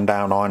falling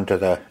down onto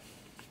the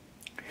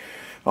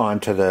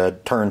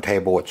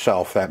turntable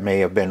itself. That may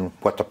have been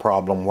what the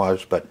problem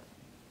was, but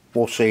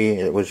we'll see.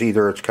 It was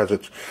either it's because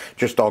it's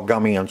just all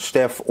gummy and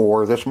stiff,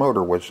 or this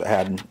motor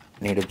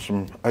needed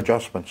some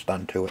adjustments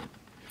done to it.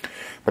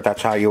 But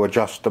that's how you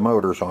adjust the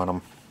motors on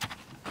them.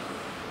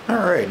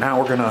 Alright, now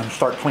we're going to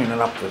start cleaning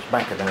up this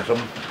mechanism.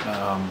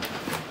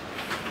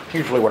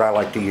 Usually what I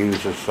like to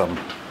use is some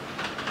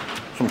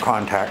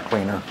contact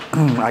cleaner.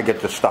 I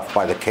get this stuff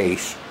by the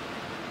case,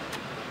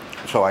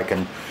 so I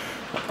can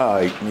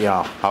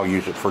I'll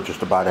use it for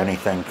just about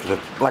anything, because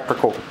it's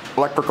electrical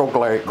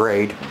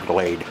grade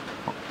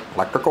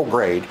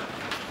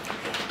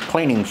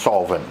cleaning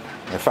solvent.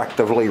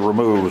 Effectively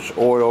removes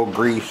oil,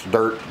 grease,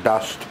 dirt,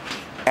 dust.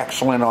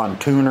 Excellent on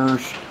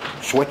tuners,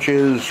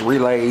 switches,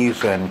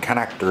 relays, and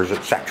connectors,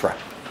 etc.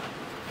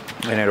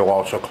 And it'll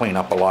also clean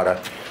up a lot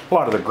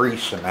of the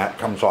grease, and that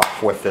comes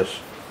off with this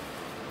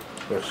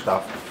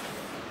stuff.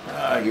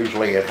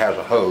 Usually it has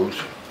a hose.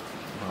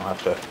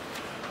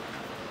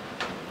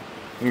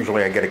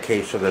 Usually I get a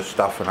case of this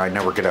stuff and I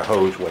never get a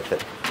hose with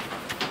it.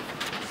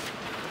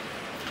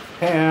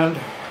 And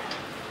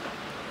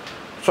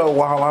so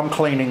while I'm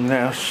cleaning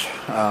this,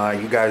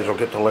 you guys will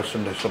get to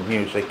listen to some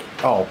music.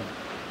 Oh,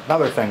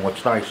 another thing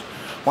what's nice,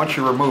 once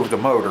you remove the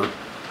motor,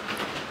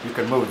 you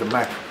can move the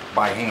mech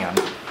by hand.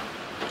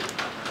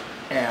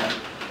 And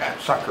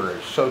that sucker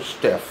is so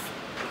stiff.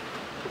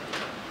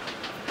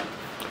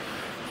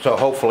 So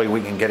hopefully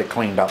we can get it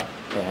cleaned up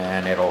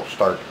and it'll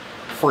start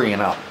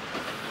freeing up.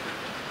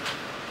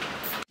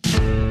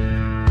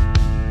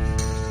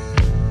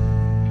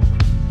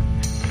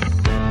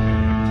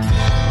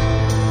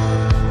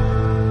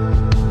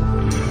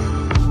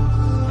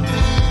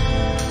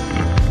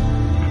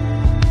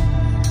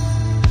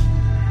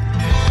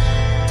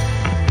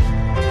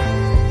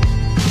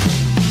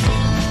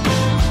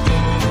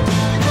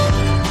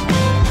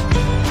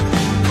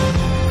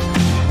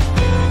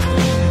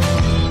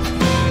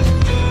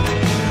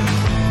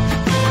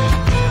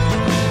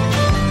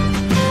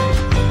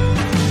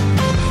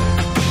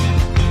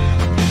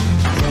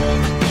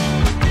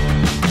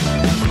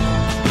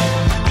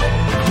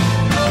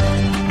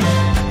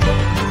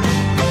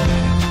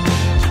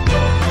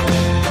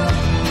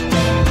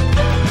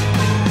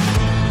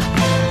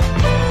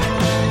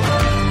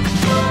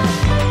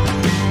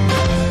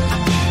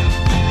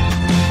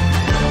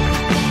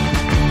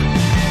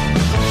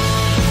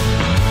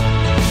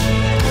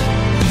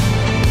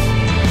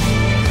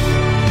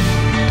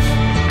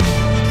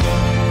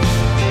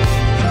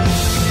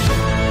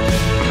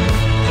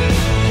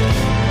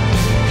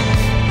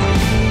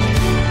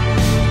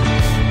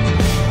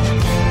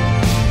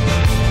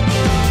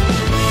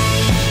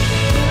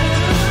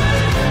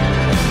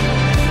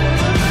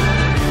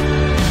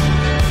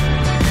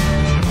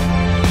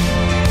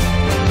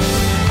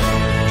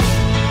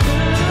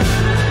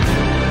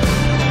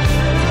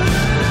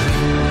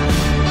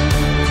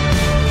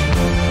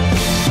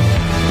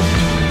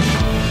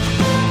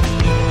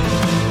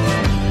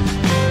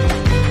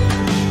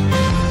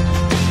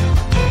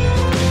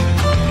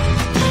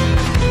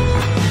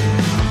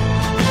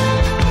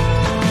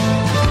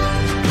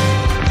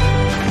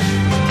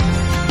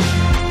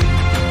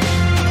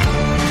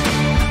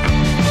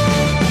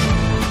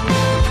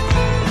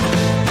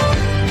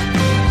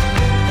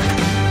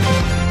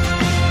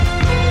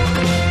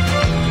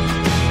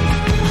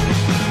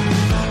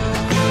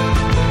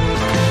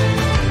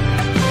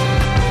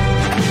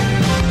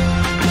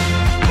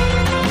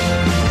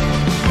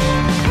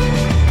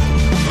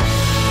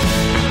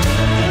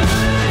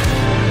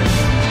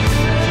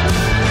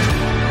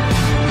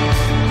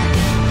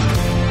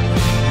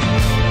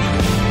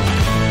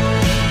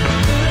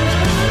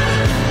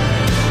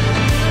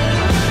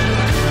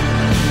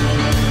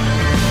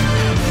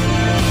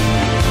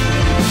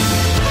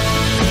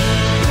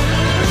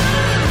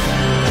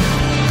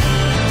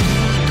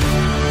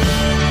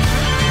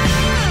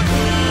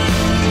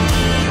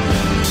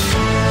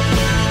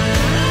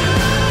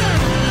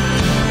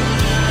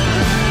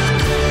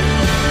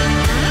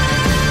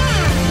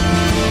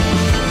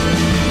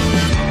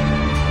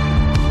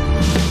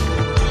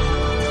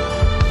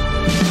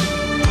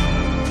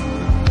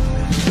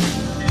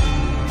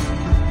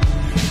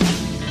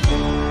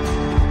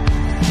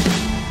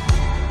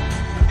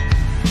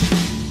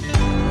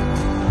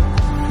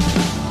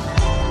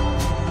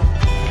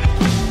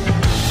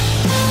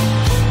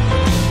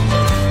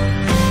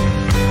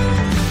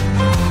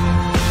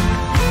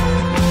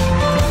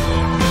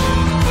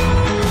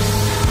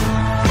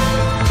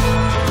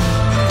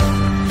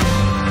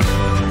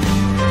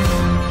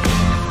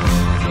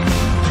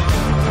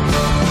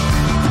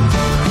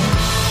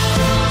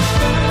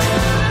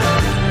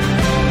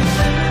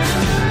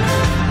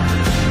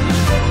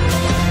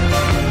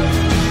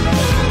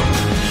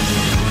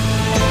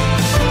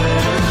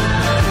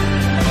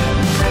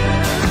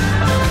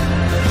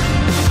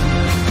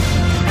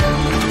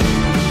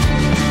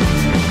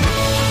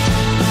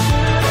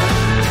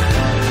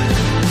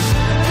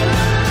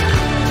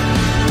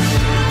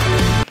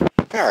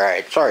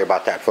 Sorry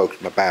about that,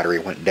 folks. My battery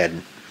went dead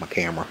in my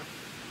camera.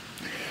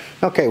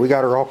 Okay, we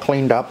got her all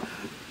cleaned up,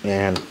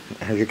 and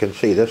as you can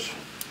see, this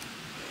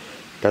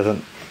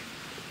doesn't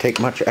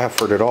take much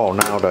effort at all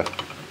now to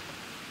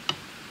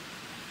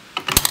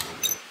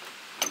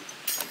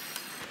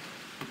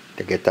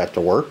get that to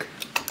work.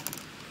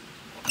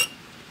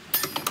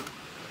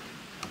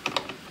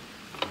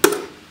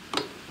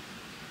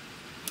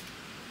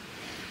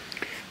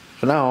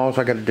 So now all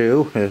I got to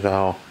do is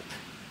I'll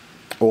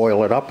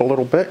oil it up a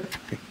little bit,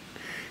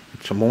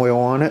 get some oil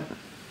on it,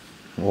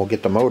 and we'll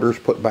get the motors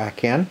put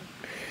back in, and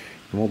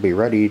we'll be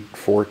ready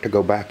for it to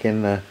go back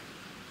in the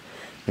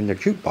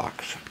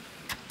jukebox.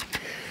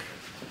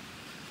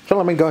 So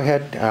let me go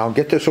ahead, I'll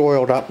get this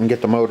oiled up and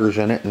get the motors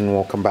in it, and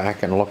we'll come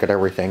back and look at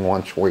everything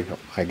once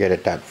I get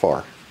it that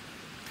far.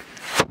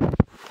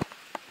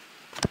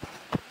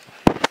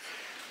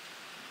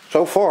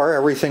 So far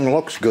everything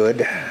looks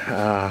good.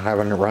 I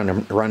haven't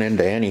run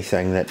into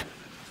anything that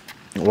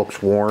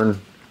looks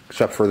worn,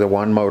 except for the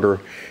one motor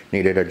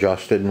needed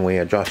adjusted, and we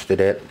adjusted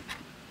it,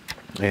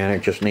 and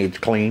it just needs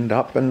cleaned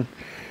up and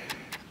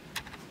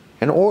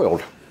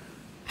oiled.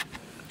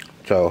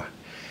 So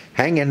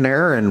hang in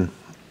there, and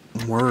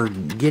we're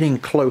getting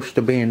close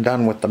to being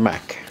done with the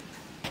mech.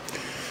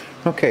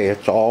 Okay,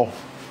 it's all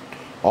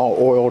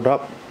oiled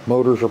up,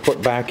 motors are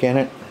put back in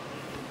it,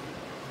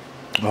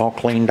 all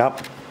cleaned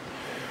up.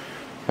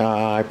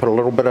 I put a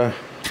little bit of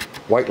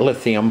white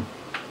lithium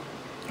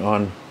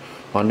on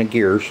the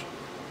gears.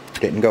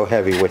 Didn't go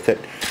heavy with it,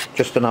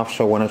 just enough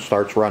so when it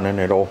starts running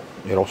it'll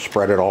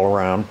spread it all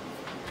around,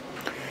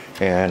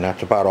 and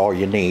that's about all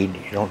you need.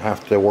 You don't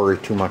have to worry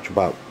too much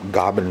about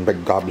gobbing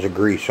big gobs of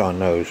grease on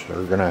those.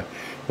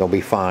 They'll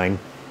be fine.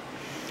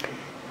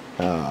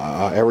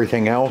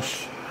 Everything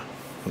else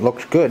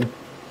looks good.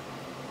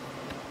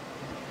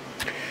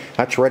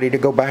 That's ready to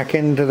go back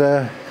in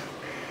the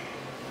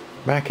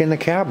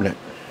cabinet.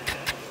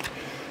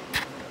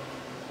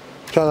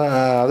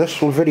 So this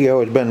video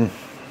has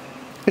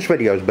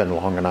been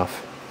long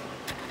enough.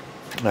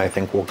 I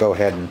think we'll go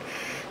ahead and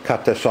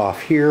cut this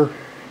off here,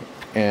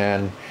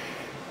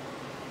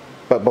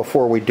 but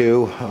before we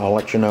do, I'll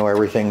let you know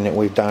everything that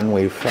we've done.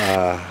 We've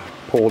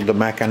pulled the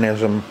mech out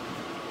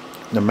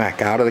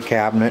of the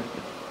cabinet,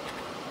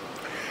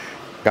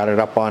 got it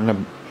up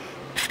on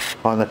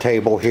the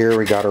table here.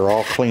 We got her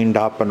all cleaned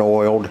up and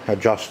oiled,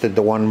 adjusted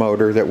the one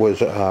motor that was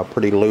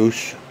pretty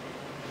loose,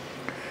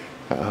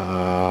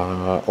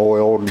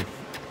 oiled,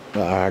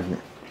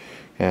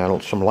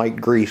 and some light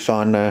grease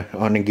on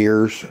the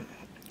gears.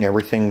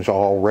 Everything's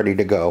all ready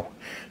to go.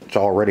 It's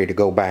all ready to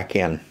go back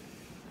in,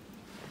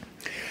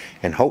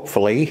 and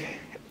hopefully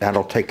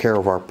that'll take care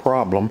of our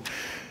problem.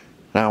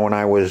 Now, when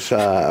as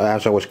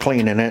I was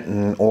cleaning it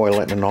and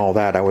oiling it and all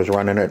that, I was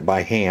running it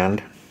by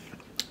hand,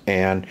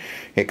 and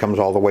it comes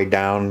all the way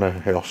down.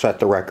 It'll set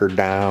the record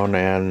down,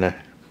 and the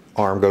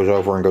arm goes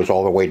over and goes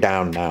all the way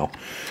down now.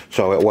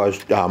 So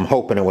I'm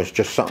hoping it was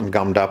just something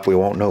gummed up. We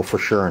won't know for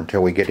sure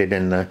until we get it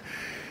in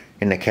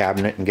the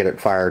cabinet and get it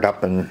fired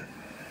up and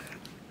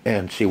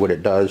see what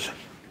it does.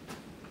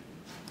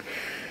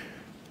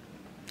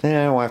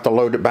 Yeah, we'll have to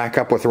load it back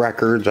up with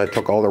records. I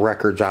took all the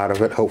records out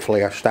of it.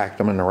 Hopefully I stacked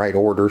them in the right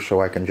order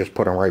so I can just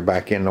put them right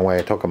back in the way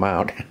I took them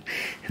out. And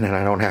then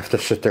I don't have to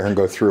sit there and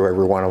go through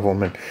every one of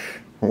them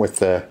with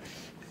the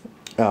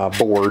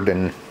board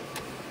and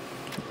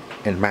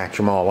match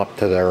them all up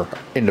to their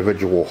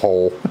individual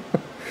hole.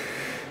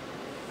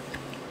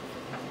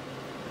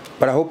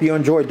 But I hope you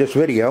enjoyed this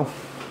video.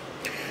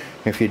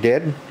 If you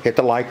did, hit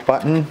the like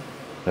button.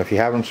 If you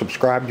haven't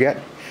subscribed yet,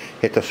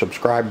 hit the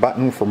subscribe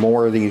button for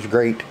more of these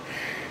great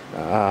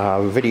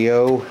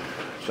video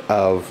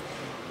of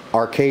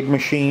arcade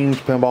machines,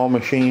 pinball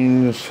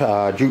machines,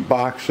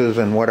 jukeboxes,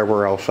 and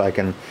whatever else I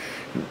can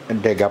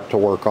dig up to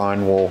work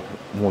on.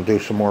 We'll do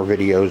some more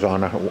videos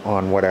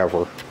on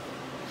whatever.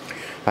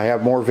 I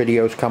have more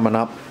videos coming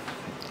up.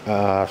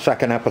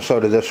 Second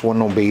episode of this one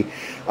will be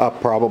up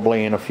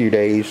probably in a few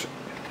days,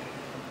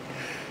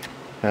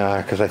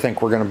 because I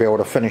think we're going to be able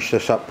to finish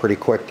this up pretty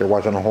quick. There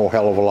wasn't a whole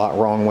hell of a lot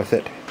wrong with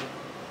it.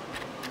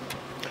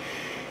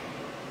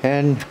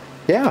 And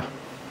yeah,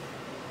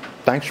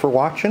 thanks for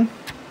watching.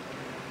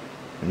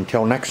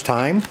 Until next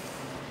time,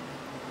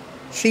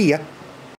 see ya.